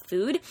much about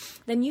food,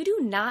 then you do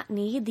not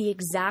need the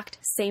exact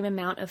same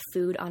amount of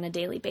food on a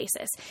daily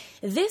basis.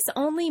 This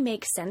only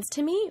makes sense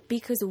to me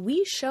because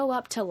we show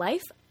up to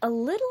life a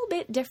little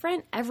bit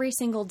different every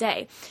single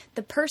day.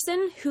 The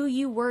person who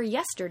you were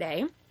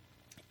yesterday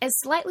is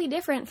slightly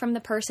different from the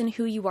person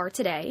who you are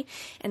today,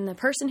 and the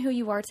person who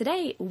you are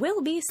today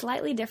will be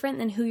slightly different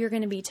than who you're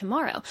going to be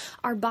tomorrow.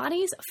 Our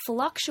bodies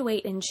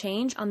fluctuate and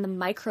change on the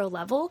micro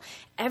level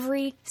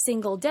every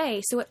single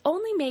day, so it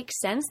only makes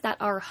sense that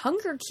our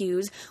hunger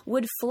cues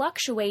would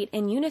fluctuate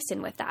in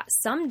unison with that.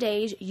 Some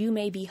days you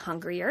may be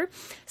hungrier,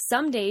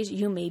 some days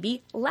you may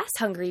be less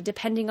hungry,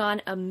 depending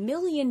on a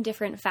million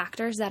different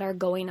factors that are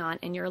going on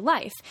in your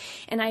life.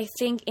 And I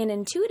think in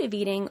intuitive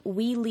eating,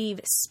 we leave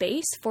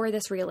space for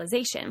this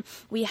realization.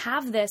 connection. We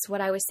have this,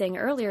 what I was saying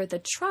earlier, the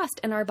trust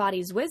in our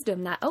body's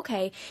wisdom that,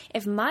 okay,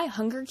 if my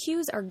hunger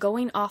cues are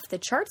going off the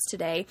charts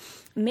today,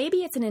 maybe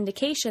it's an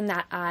indication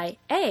that I,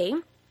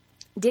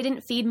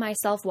 didn't feed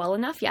myself well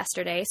enough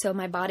yesterday, so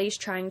my body's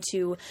trying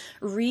to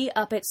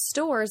re-up its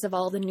stores of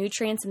all the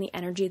nutrients and the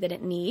energy that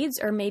it needs.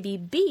 Or maybe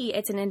B,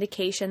 it's an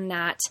indication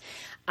that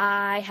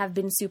I have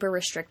been super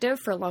restrictive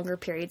for longer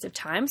periods of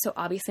time, so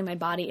obviously my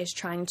body is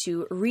trying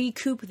to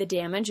recoup the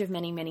damage of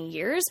many, many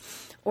years.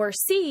 Or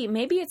C,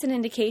 maybe it's an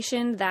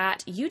indication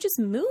that you just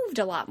moved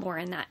a lot more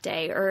in that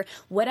day, or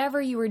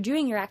whatever you were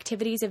doing, your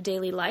activities of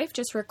daily life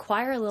just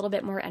require a little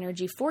bit more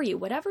energy for you.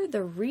 Whatever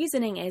the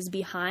reasoning is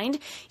behind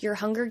your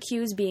hunger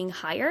cues being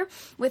higher,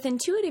 with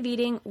intuitive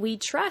eating, we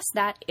trust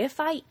that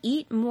if I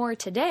eat more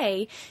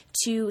today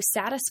to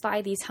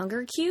satisfy these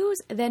hunger cues,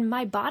 then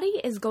my body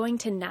is going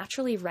to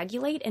naturally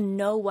regulate and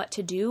know what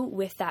to do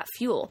with that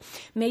fuel.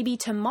 Maybe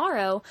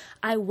tomorrow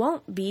I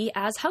won't be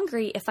as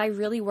hungry if I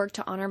really work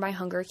to honor my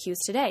hunger cues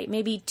today.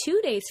 Maybe 2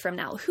 days from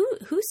now,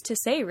 who's to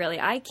say really?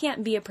 I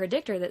can't be a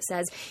predictor that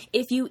says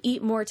if you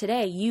eat more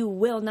today, you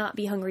will not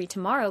be hungry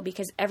tomorrow,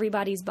 because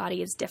everybody's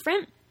body is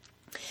different.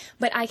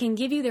 But I can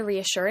give you the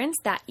reassurance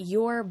that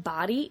your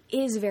body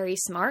is very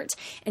smart,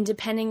 and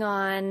depending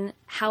on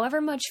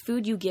however much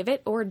food you give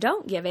it or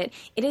don't give it,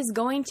 it is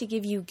going to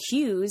give you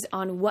cues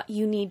on what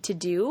you need to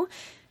do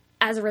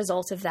as a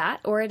result of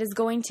that, or it is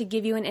going to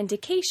give you an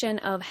indication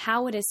of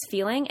how it is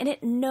feeling, and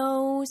it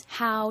knows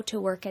how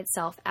to work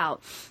itself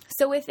out.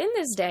 So within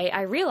this day,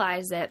 I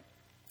realized that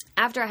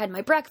after I had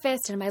my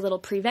breakfast and my little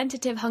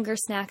preventative hunger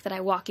snack that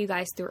I walked you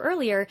guys through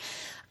earlier,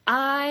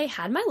 I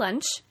had my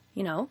lunch,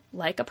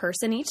 like a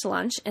person eats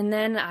lunch, and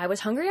then I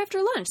was hungry after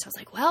lunch. So I was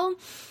like, well,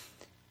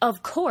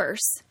 of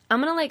course,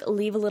 I'm going to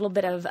leave a little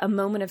bit of a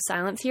moment of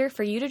silence here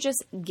for you to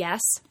just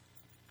guess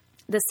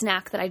the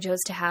snack that I chose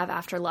to have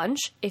after lunch.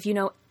 If you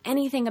know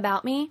anything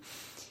about me,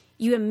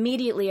 you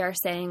immediately are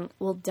saying,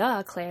 well,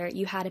 duh, Claire,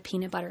 you had a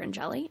peanut butter and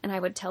jelly. And I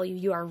would tell you,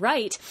 you are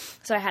right.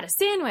 So I had a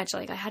sandwich,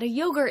 I had a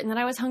yogurt, and then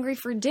I was hungry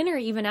for dinner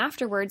even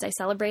afterwards. I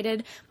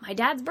celebrated my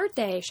dad's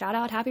birthday. Shout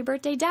out, happy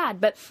birthday, Dad.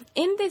 But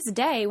in this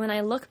day, when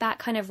I look back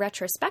kind of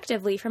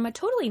retrospectively from a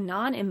totally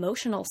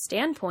non-emotional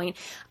standpoint,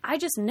 I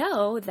just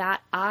know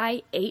that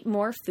I ate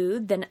more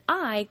food than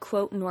I,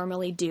 quote,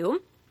 normally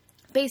do,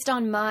 based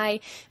on my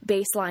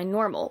baseline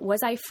normal.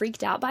 Was I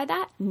freaked out by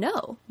that?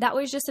 No. That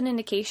was just an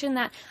indication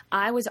that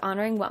I was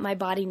honoring what my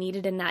body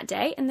needed in that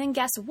day. And then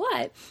guess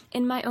what?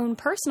 In my own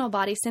personal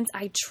body, since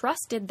I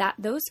trusted that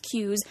those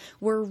cues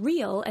were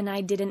real and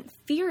I didn't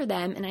fear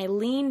them and I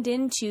leaned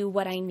into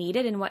what I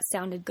needed and what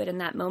sounded good in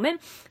that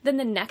moment, then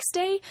the next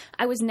day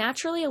I was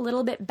naturally a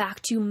little bit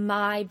back to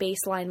my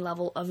baseline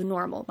level of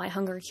normal. My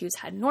hunger cues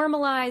had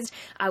normalized.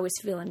 I was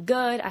feeling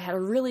good. I had a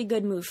really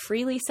good move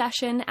freely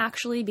session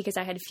actually, because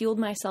I had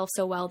fueled myself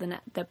so well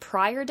the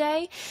prior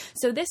day.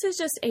 So this is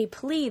just a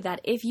plea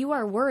that if you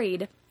are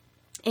worried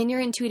in your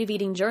intuitive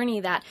eating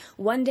journey that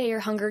one day your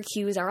hunger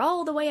cues are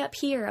all the way up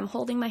here, I'm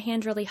holding my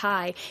hand really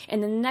high,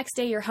 and then the next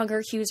day your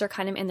hunger cues are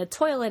kind of in the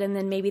toilet, and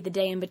then maybe the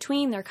day in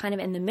between they're kind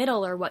of in the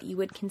middle, or what you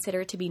would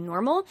consider to be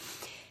normal,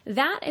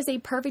 that is a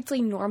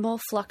perfectly normal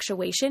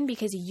fluctuation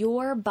because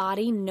your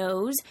body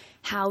knows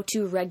how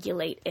to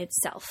regulate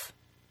itself.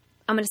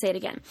 I'm going to say it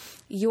again.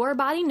 Your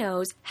body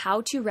knows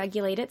how to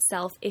regulate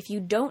itself if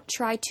you don't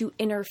try to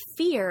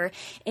interfere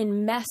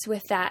and mess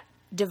with that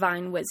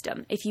divine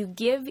wisdom. If you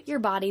give your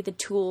body the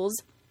tools,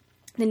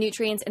 the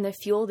nutrients, and the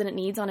fuel that it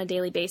needs on a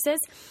daily basis,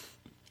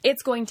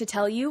 it's going to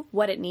tell you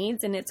what it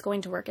needs and it's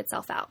going to work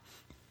itself out.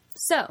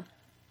 So,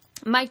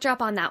 mic drop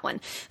on that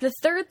one. The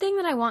third thing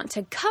that I want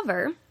to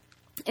cover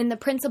in the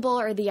principle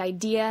or the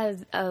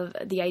ideas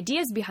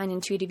behind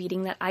intuitive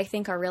eating that I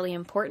think are really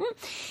important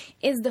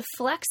is the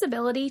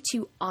flexibility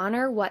to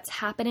honor what's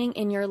happening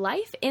in your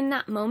life in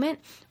that moment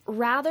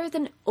rather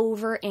than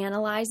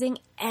overanalyzing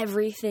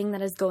everything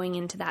that is going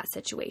into that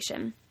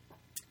situation.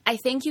 I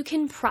think you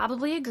can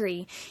probably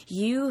agree,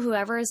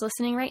 whoever is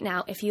listening right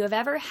now, if you have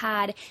ever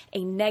had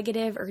a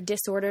negative or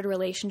disordered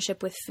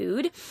relationship with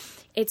food,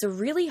 it's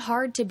really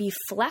hard to be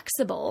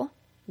flexible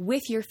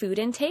with your food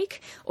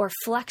intake or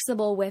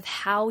flexible with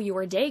how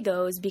your day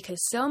goes because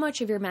so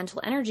much of your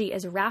mental energy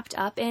is wrapped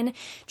up in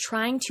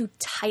trying to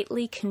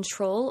tightly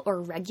control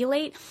or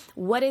regulate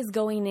what is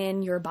going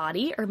in your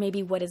body or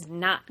maybe what is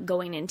not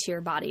going into your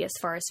body as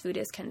far as food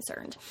is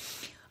concerned.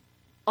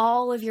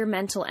 All of your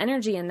mental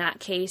energy in that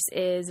case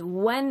is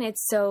when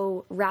it's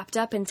so wrapped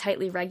up in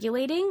tightly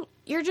regulating,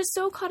 you're just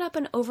so caught up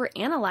in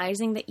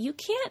overanalyzing that you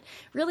can't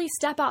really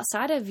step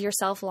outside of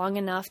yourself long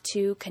enough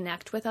to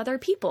connect with other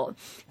people,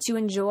 to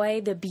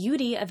enjoy the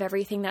beauty of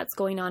everything that's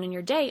going on in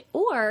your day,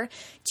 or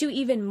to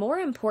even more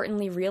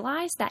importantly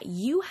realize that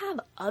you have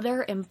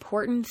other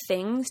important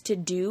things to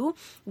do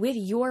with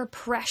your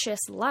precious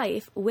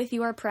life, with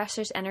your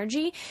precious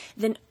energy,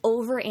 than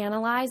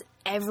overanalyze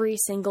every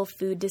single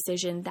food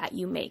decision that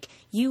you make.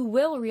 You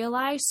will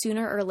realize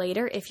sooner or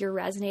later, if you're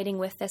resonating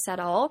with this at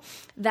all,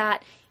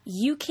 that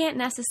you can't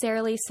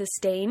necessarily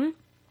sustain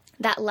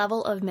that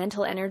level of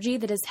mental energy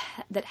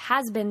that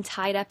has been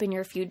tied up in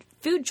your food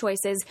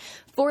choices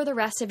for the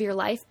rest of your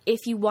life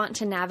if you want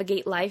to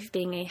navigate life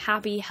being a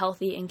happy,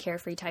 healthy, and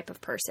carefree type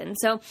of person.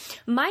 So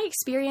my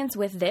experience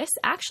with this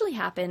actually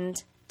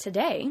happened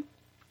today,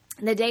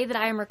 the day that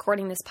I am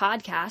recording this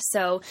podcast.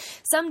 So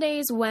some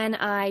days when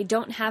I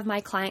don't have my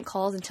client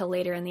calls until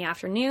later in the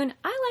afternoon,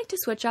 I like to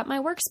switch up my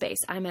workspace.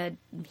 I'm a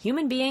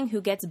human being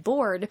who gets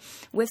bored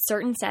with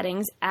certain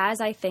settings,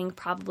 as I think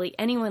probably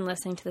anyone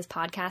listening to this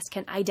podcast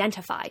can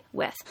identify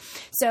with.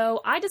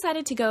 So I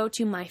decided to go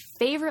to my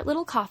favorite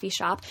little coffee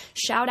shop.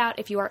 Shout out,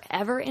 if you are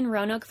ever in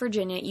Roanoke,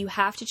 Virginia, you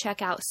have to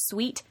check out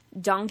Sweet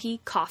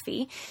Donkey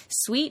Coffee.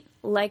 Sweet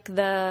like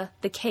the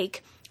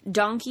cake,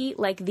 donkey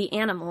like the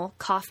animal,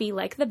 coffee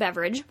like the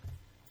beverage.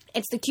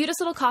 It's the cutest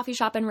little coffee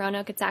shop in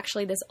Roanoke. It's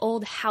actually this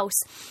old house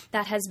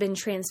that has been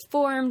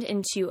transformed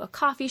into a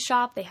coffee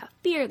shop. They have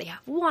beer, they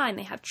have wine,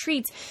 they have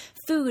treats,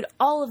 food,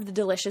 all of the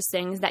delicious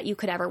things that you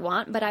could ever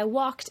want. But I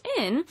walked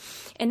in,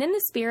 and in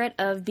the spirit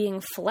of being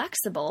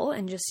flexible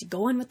and just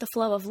going with the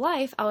flow of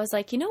life, I was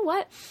like, you know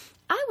what?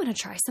 I want to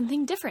try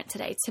something different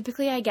today.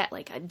 Typically, I get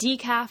like a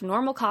decaf,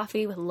 normal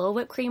coffee with a little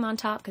whipped cream on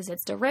top because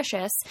it's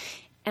delicious.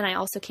 And I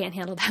also can't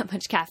handle that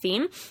much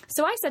caffeine.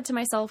 So I said to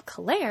myself,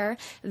 Claire,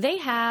 they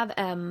have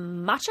a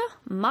matcha,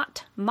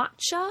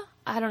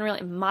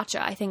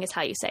 I think is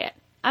how you say it.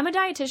 I'm a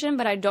dietitian,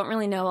 but I don't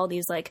really know all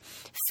these like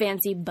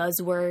fancy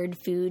buzzword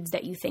foods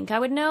that you think I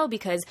would know,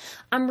 because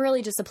I'm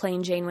really just a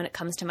plain Jane when it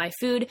comes to my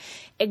food.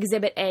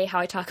 Exhibit A, how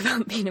I talk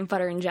about peanut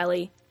butter and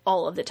jelly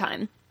all of the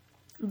time.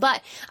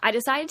 But I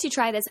decided to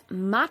try this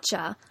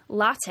matcha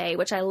latte,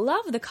 which I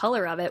love the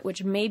color of it,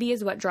 which maybe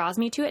is what draws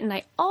me to it. And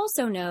I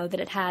also know that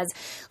it has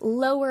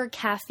lower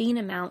caffeine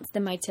amounts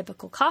than my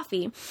typical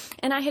coffee.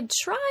 And I had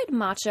tried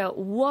matcha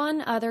one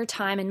other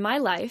time in my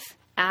life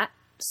at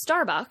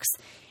Starbucks,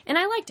 and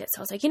I liked it. So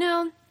I was like,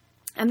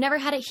 I've never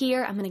had it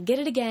here. I'm going to get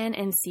it again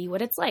and see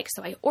what it's like.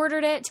 So I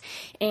ordered it,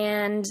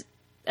 and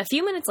a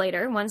few minutes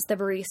later, once the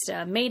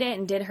barista made it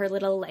and did her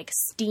little like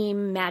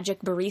steam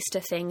magic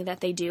barista thing that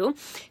they do,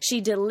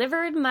 she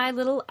delivered my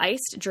little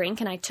iced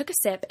drink, and I took a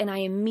sip, and I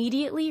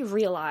immediately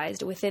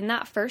realized within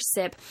that first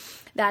sip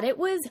that it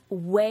was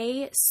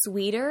way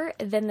sweeter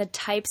than the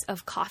types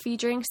of coffee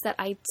drinks that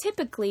I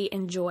typically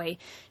enjoy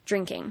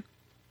drinking.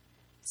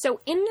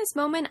 So in this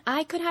moment,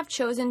 I could have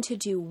chosen to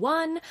do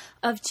one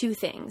of two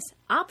things.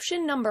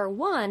 Option number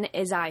one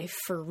is I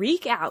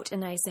freak out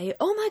and I say,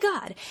 oh my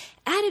God,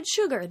 added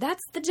sugar,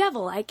 that's the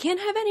devil. I can't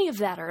have any of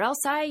that. Or else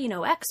I,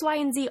 X, Y,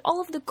 and Z, all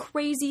of the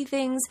crazy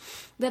things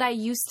that I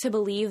used to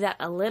believe that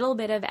a little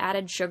bit of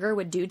added sugar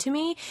would do to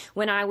me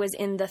when I was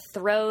in the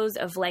throes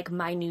of like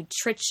my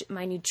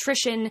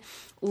nutrition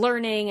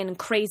learning and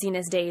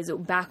craziness days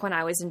back when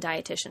I was in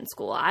dietitian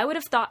school. I would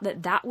have thought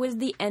that that was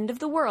the end of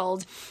the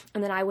world,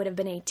 and that I would have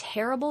been a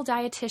terrible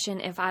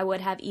dietitian if I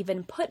would have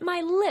even put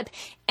my lip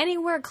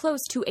anywhere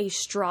close to a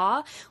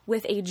straw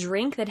with a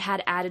drink that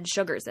had added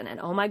sugars in it.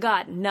 Oh my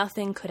God,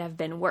 nothing could have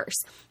been worse.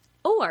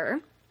 Or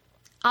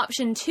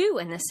option two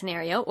in this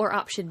scenario, or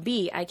option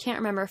B, I can't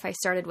remember if I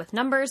started with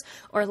numbers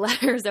or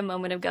letters a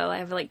moment ago. I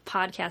have like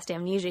podcast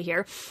amnesia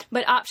here.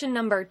 But option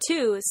number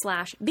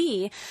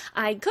 2/B,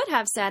 I could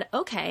have said,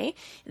 okay,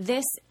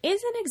 this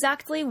isn't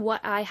exactly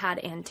what I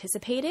had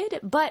anticipated,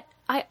 but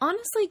I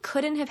honestly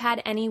couldn't have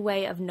had any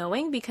way of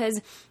knowing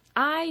because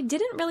I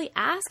didn't really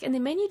ask and the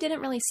menu didn't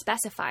really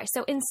specify.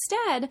 So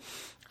instead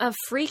of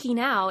freaking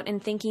out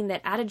and thinking that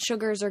added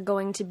sugars are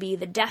going to be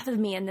the death of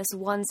me in this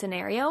one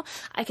scenario,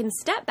 I can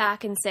step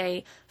back and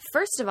say,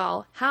 first of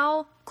all,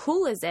 how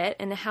cool is it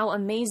and how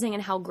amazing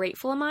and how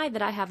grateful am I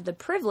that I have the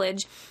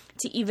privilege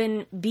to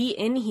even be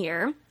in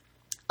here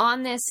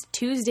on this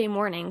Tuesday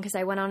morning, because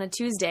I went on a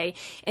Tuesday,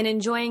 and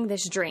enjoying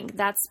this drink.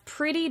 That's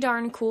pretty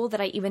darn cool that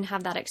I even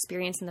have that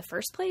experience in the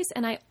first place.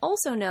 And I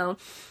also know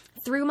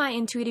through my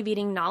intuitive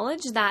eating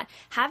knowledge that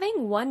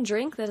having one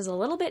drink that is a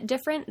little bit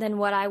different than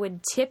what I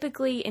would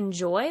typically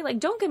enjoy, like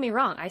don't get me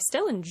wrong, I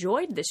still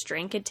enjoyed this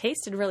drink. It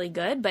tasted really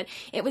good, but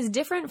it was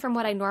different from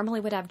what I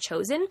normally would have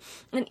chosen.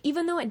 And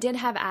even though it did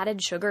have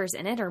added sugars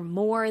in it, or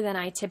more than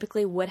I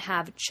typically would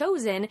have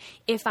chosen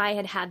if I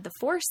had had the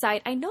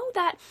foresight, I know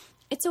that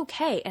it's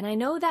okay. And I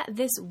know that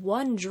this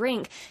one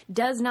drink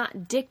does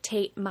not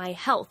dictate my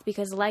health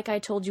because, like I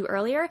told you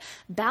earlier,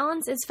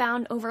 balance is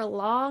found over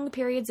long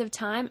periods of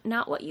time,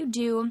 not what you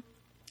do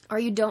or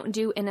you don't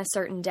do in a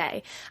certain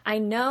day. I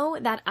know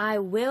that I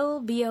will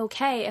be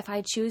okay if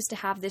I choose to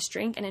have this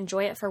drink and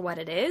enjoy it for what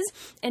it is,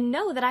 and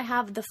know that I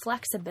have the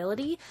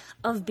flexibility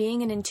of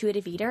being an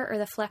intuitive eater, or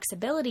the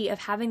flexibility of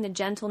having the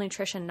gentle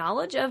nutrition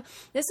knowledge of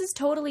this is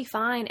totally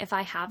fine if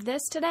I have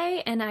this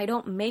today and I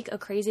don't make a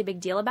crazy big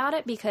deal about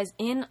it, because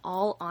in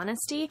all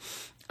honesty,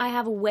 I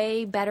have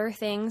way better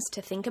things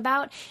to think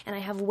about, and I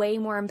have way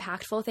more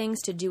impactful things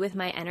to do with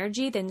my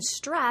energy than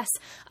stress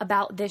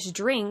about this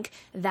drink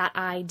that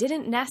I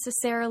didn't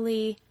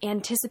necessarily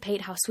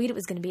anticipate how sweet it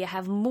was going to be. I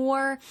have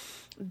more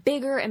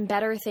bigger and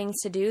better things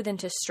to do than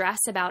to stress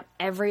about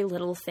every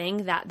little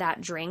thing that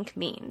that drink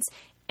means.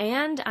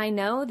 And I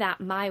know that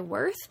my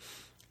worth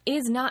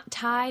is not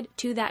tied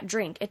to that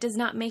drink. It does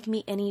not make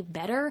me any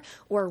better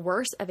or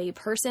worse of a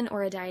person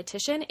or a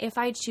dietitian if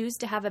I choose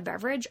to have a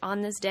beverage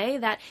on this day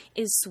that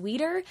is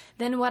sweeter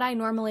than what I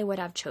normally would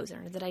have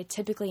chosen or that I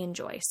typically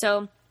enjoy.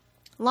 So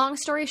long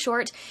story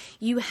short,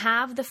 you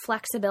have the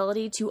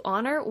flexibility to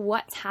honor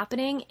what's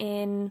happening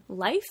in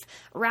life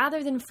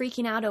rather than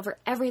freaking out over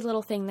every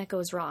little thing that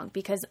goes wrong.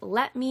 Because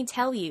let me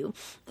tell you,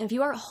 if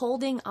you are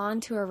holding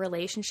on to a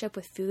relationship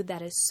with food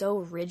that is so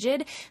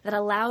rigid that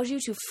allows you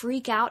to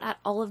freak out at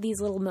all of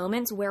these little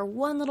moments where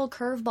one little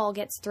curveball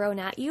gets thrown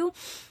at you,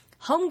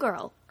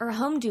 homegirl or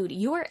home dude,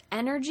 your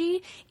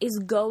energy is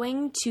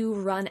going to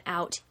run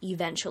out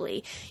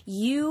eventually.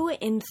 You,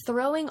 in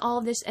throwing all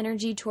of this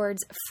energy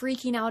towards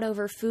freaking out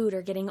over food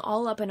or getting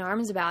all up in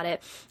arms about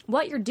it,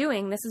 what you're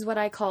doing, this is what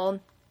I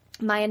call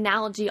my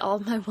analogy. All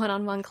of my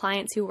one-on-one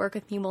clients who work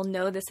with me will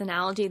know this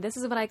analogy. This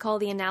is what I call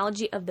the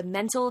analogy of the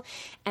mental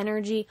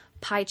energy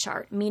pie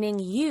chart, meaning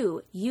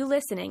you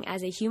listening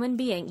as a human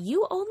being,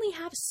 you only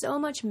have so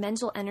much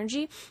mental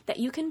energy that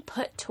you can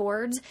put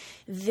towards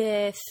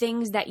the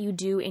things that you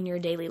do in your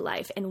daily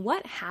life. And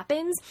what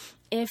happens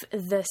if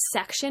the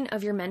section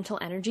of your mental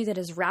energy that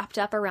is wrapped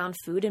up around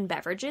food and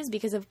beverages,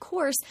 because of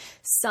course,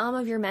 some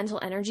of your mental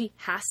energy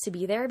has to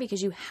be there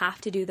because you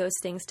have to do those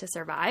things to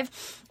survive.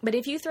 But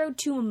if you throw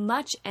too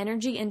much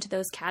energy into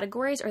those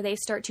categories or they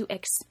start to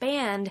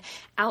expand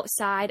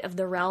outside of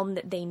the realm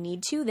that they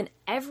need to, then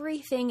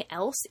everything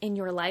else in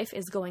your life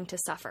is going to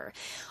suffer.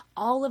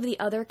 All of the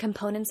other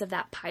components of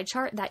that pie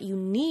chart that you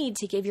need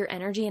to give your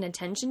energy and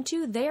attention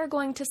to, they are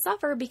going to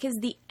suffer because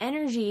the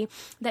energy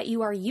that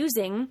you are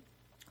using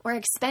or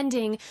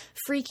expending,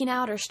 freaking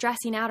out or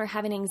stressing out or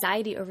having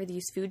anxiety over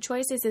these food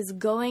choices is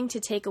going to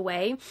take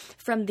away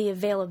from the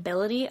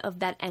availability of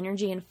that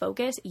energy and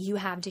focus you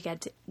have to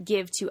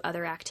give to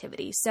other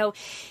activities. So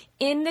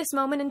in this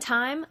moment in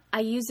time, I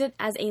use it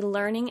as a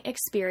learning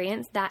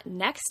experience that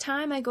next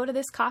time I go to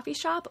this coffee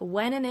shop,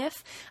 when and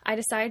if I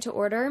decide to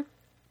order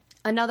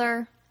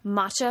another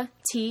matcha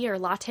tea or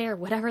latte or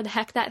whatever the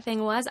heck that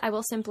thing was, I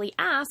will simply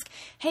ask,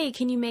 hey,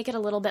 can you make it a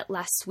little bit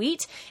less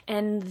sweet?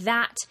 And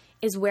that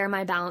is where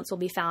my balance will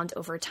be found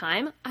over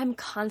time. I'm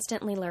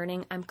constantly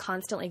learning. I'm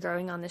constantly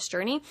growing on this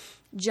journey,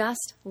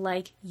 just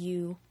like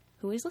you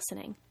who is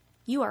listening.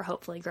 You are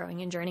hopefully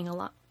growing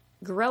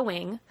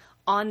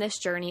on this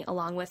journey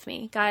along with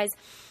me. Guys,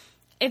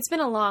 it's been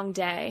a long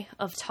day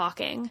of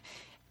talking,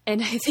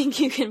 and I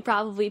think you can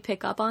probably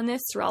pick up on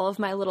this through all of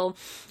my little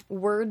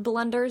word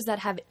blunders that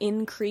have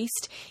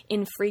increased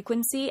in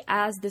frequency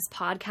as this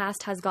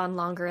podcast has gone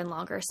longer and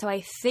longer. So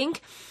I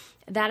think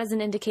that is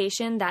an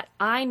indication that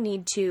I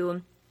need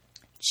to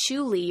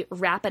truly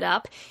wrap it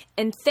up.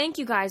 And thank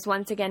you guys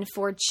once again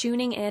for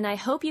tuning in. I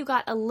hope you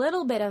got a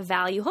little bit of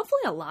value,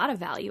 hopefully a lot of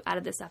value out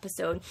of this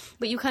episode,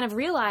 but you kind of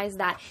realize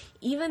that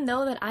even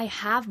though that I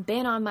have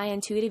been on my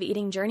intuitive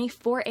eating journey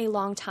for a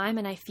long time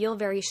and I feel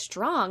very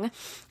strong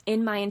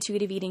in my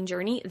intuitive eating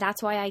journey,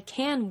 that's why I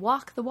can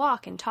walk the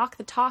walk and talk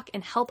the talk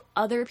and help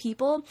other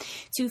people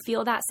to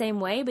feel that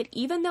same way. But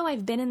even though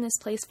I've been in this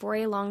place for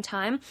a long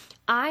time,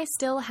 I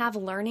still have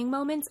learning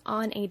moments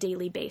on a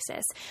daily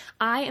basis.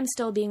 I am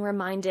still being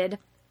reminded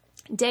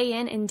day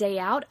in and day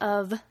out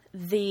of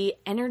the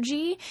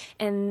energy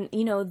and,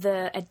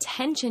 the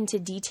attention to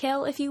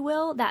detail, if you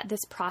will, that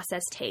this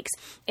process takes.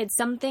 It's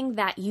something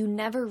that you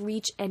never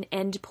reach an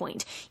end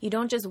point. You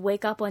don't just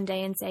wake up one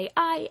day and say,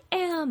 I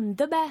am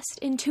the best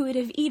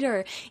intuitive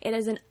eater. It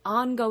is an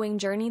ongoing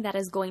journey that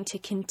is going to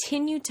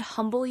continue to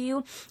humble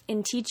you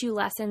and teach you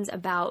lessons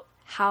about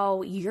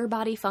how your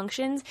body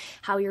functions,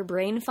 how your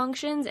brain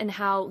functions, and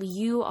how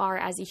you are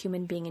as a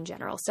human being in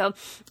general. So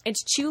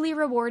it's truly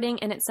rewarding,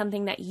 and it's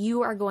something that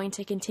you are going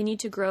to continue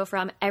to grow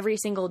from every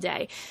single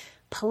day.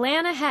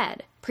 Plan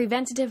ahead.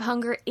 Preventative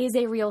hunger is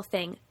a real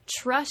thing.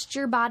 Trust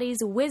your body's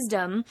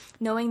wisdom,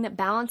 knowing that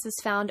balance is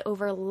found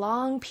over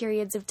long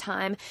periods of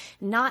time,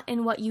 not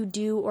in what you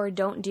do or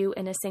don't do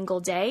in a single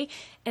day.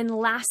 And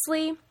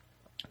lastly,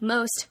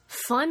 most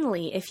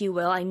funly, if you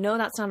will, I know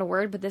that's not a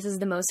word, but this is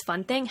the most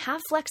fun thing,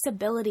 have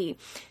flexibility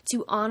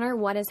to honor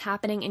what is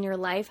happening in your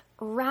life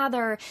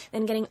rather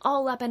than getting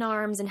all up in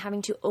arms and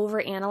having to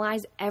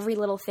overanalyze every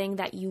little thing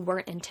that you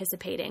weren't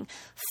anticipating.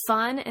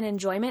 Fun and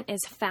enjoyment is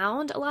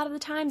found a lot of the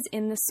times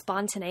in the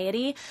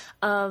spontaneity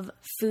of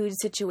food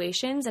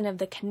situations and of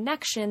the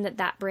connection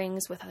that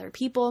brings with other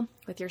people,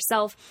 with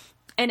yourself,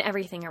 and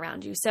everything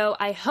around you. So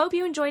I hope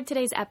you enjoyed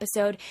today's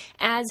episode.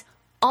 As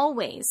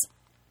always,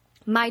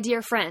 my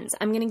dear friends,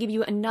 I'm going to give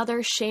you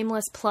another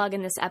shameless plug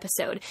in this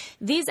episode.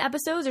 These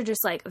episodes are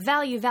just like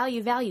value,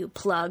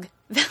 plug.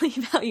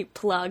 Value,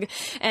 plug.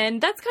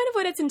 And that's kind of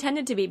what it's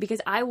intended to be, because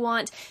I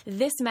want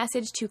this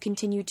message to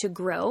continue to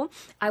grow.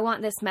 I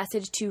want this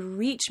message to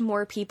reach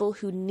more people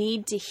who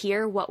need to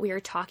hear what we are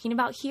talking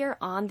about here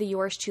on the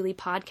Yours Truly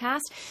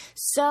podcast.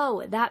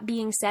 So that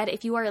being said,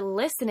 if you are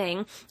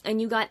listening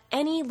and you got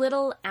any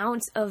little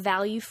ounce of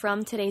value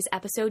from today's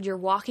episode, you're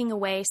walking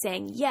away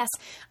saying, yes,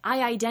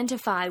 I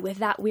identify with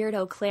that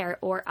weirdo Claire,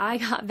 or I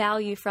got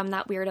value from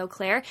that weirdo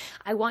Claire,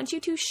 I want you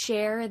to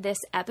share this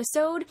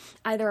episode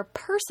either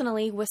personally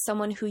personally with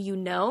someone who you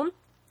know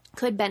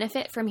could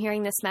benefit from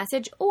hearing this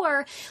message,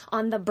 or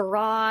on the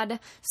broad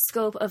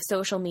scope of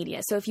social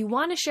media. So if you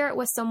want to share it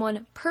with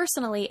someone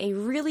personally, a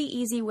really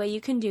easy way you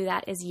can do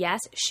that is, yes,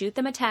 shoot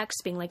them a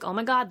text being like, oh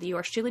my God, the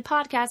Yours Truly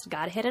podcast,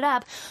 gotta hit it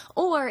up.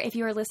 Or if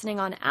you are listening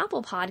on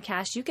Apple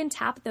Podcasts, you can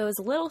tap those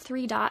little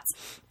 3 dots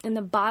in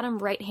the bottom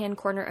right-hand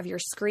corner of your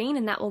screen,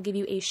 and that will give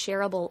you a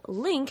shareable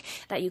link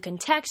that you can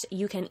text,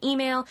 you can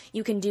email,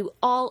 you can do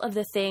all of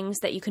the things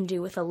that you can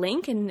do with a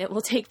link, and it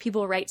will take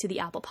people right to the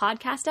Apple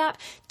Podcast app,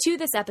 to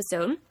this episode.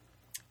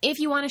 If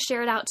you want to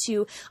share it out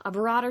to a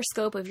broader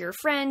scope of your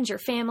friends, your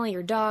family,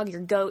 your dog,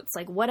 your goats,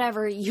 like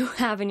whatever you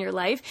have in your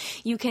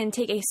life, you can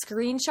take a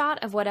screenshot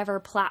of whatever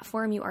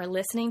platform you are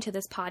listening to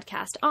this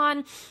podcast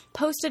on,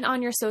 post it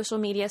on your social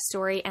media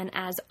story, and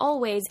as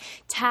always,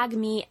 tag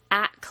me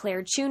at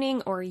Claire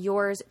Tuning or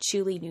Yours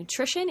Truly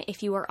Nutrition.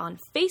 If you are on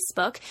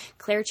Facebook,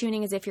 Claire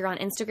Tuning is if you're on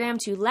Instagram,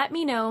 to let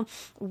me know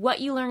what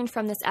you learned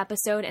from this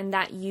episode and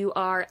that you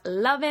are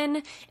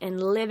loving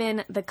and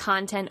living the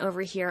content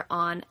over here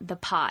on the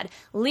pod.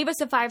 Leave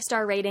us a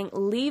 5-star rating.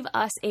 Leave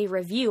us a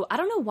review. I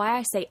don't know why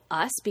I say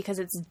us, because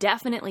it's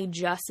definitely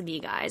just me,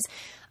 guys.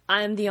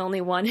 I'm the only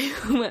one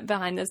who went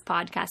behind this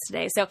podcast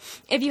today. So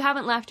if you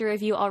haven't left a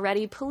review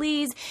already,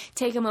 please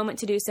take a moment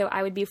to do so.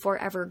 I would be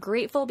forever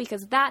grateful,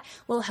 because that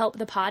will help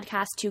the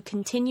podcast to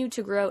continue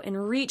to grow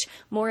and reach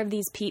more of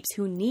these peeps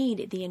who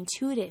need the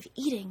intuitive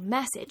eating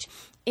message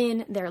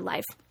in their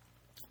life.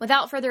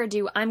 Without further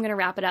ado, I'm going to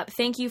wrap it up.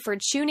 Thank you for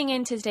tuning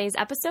in to today's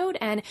episode,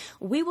 and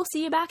we will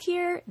see you back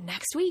here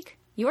next week.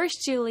 Yours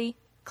truly,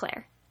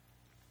 Claire.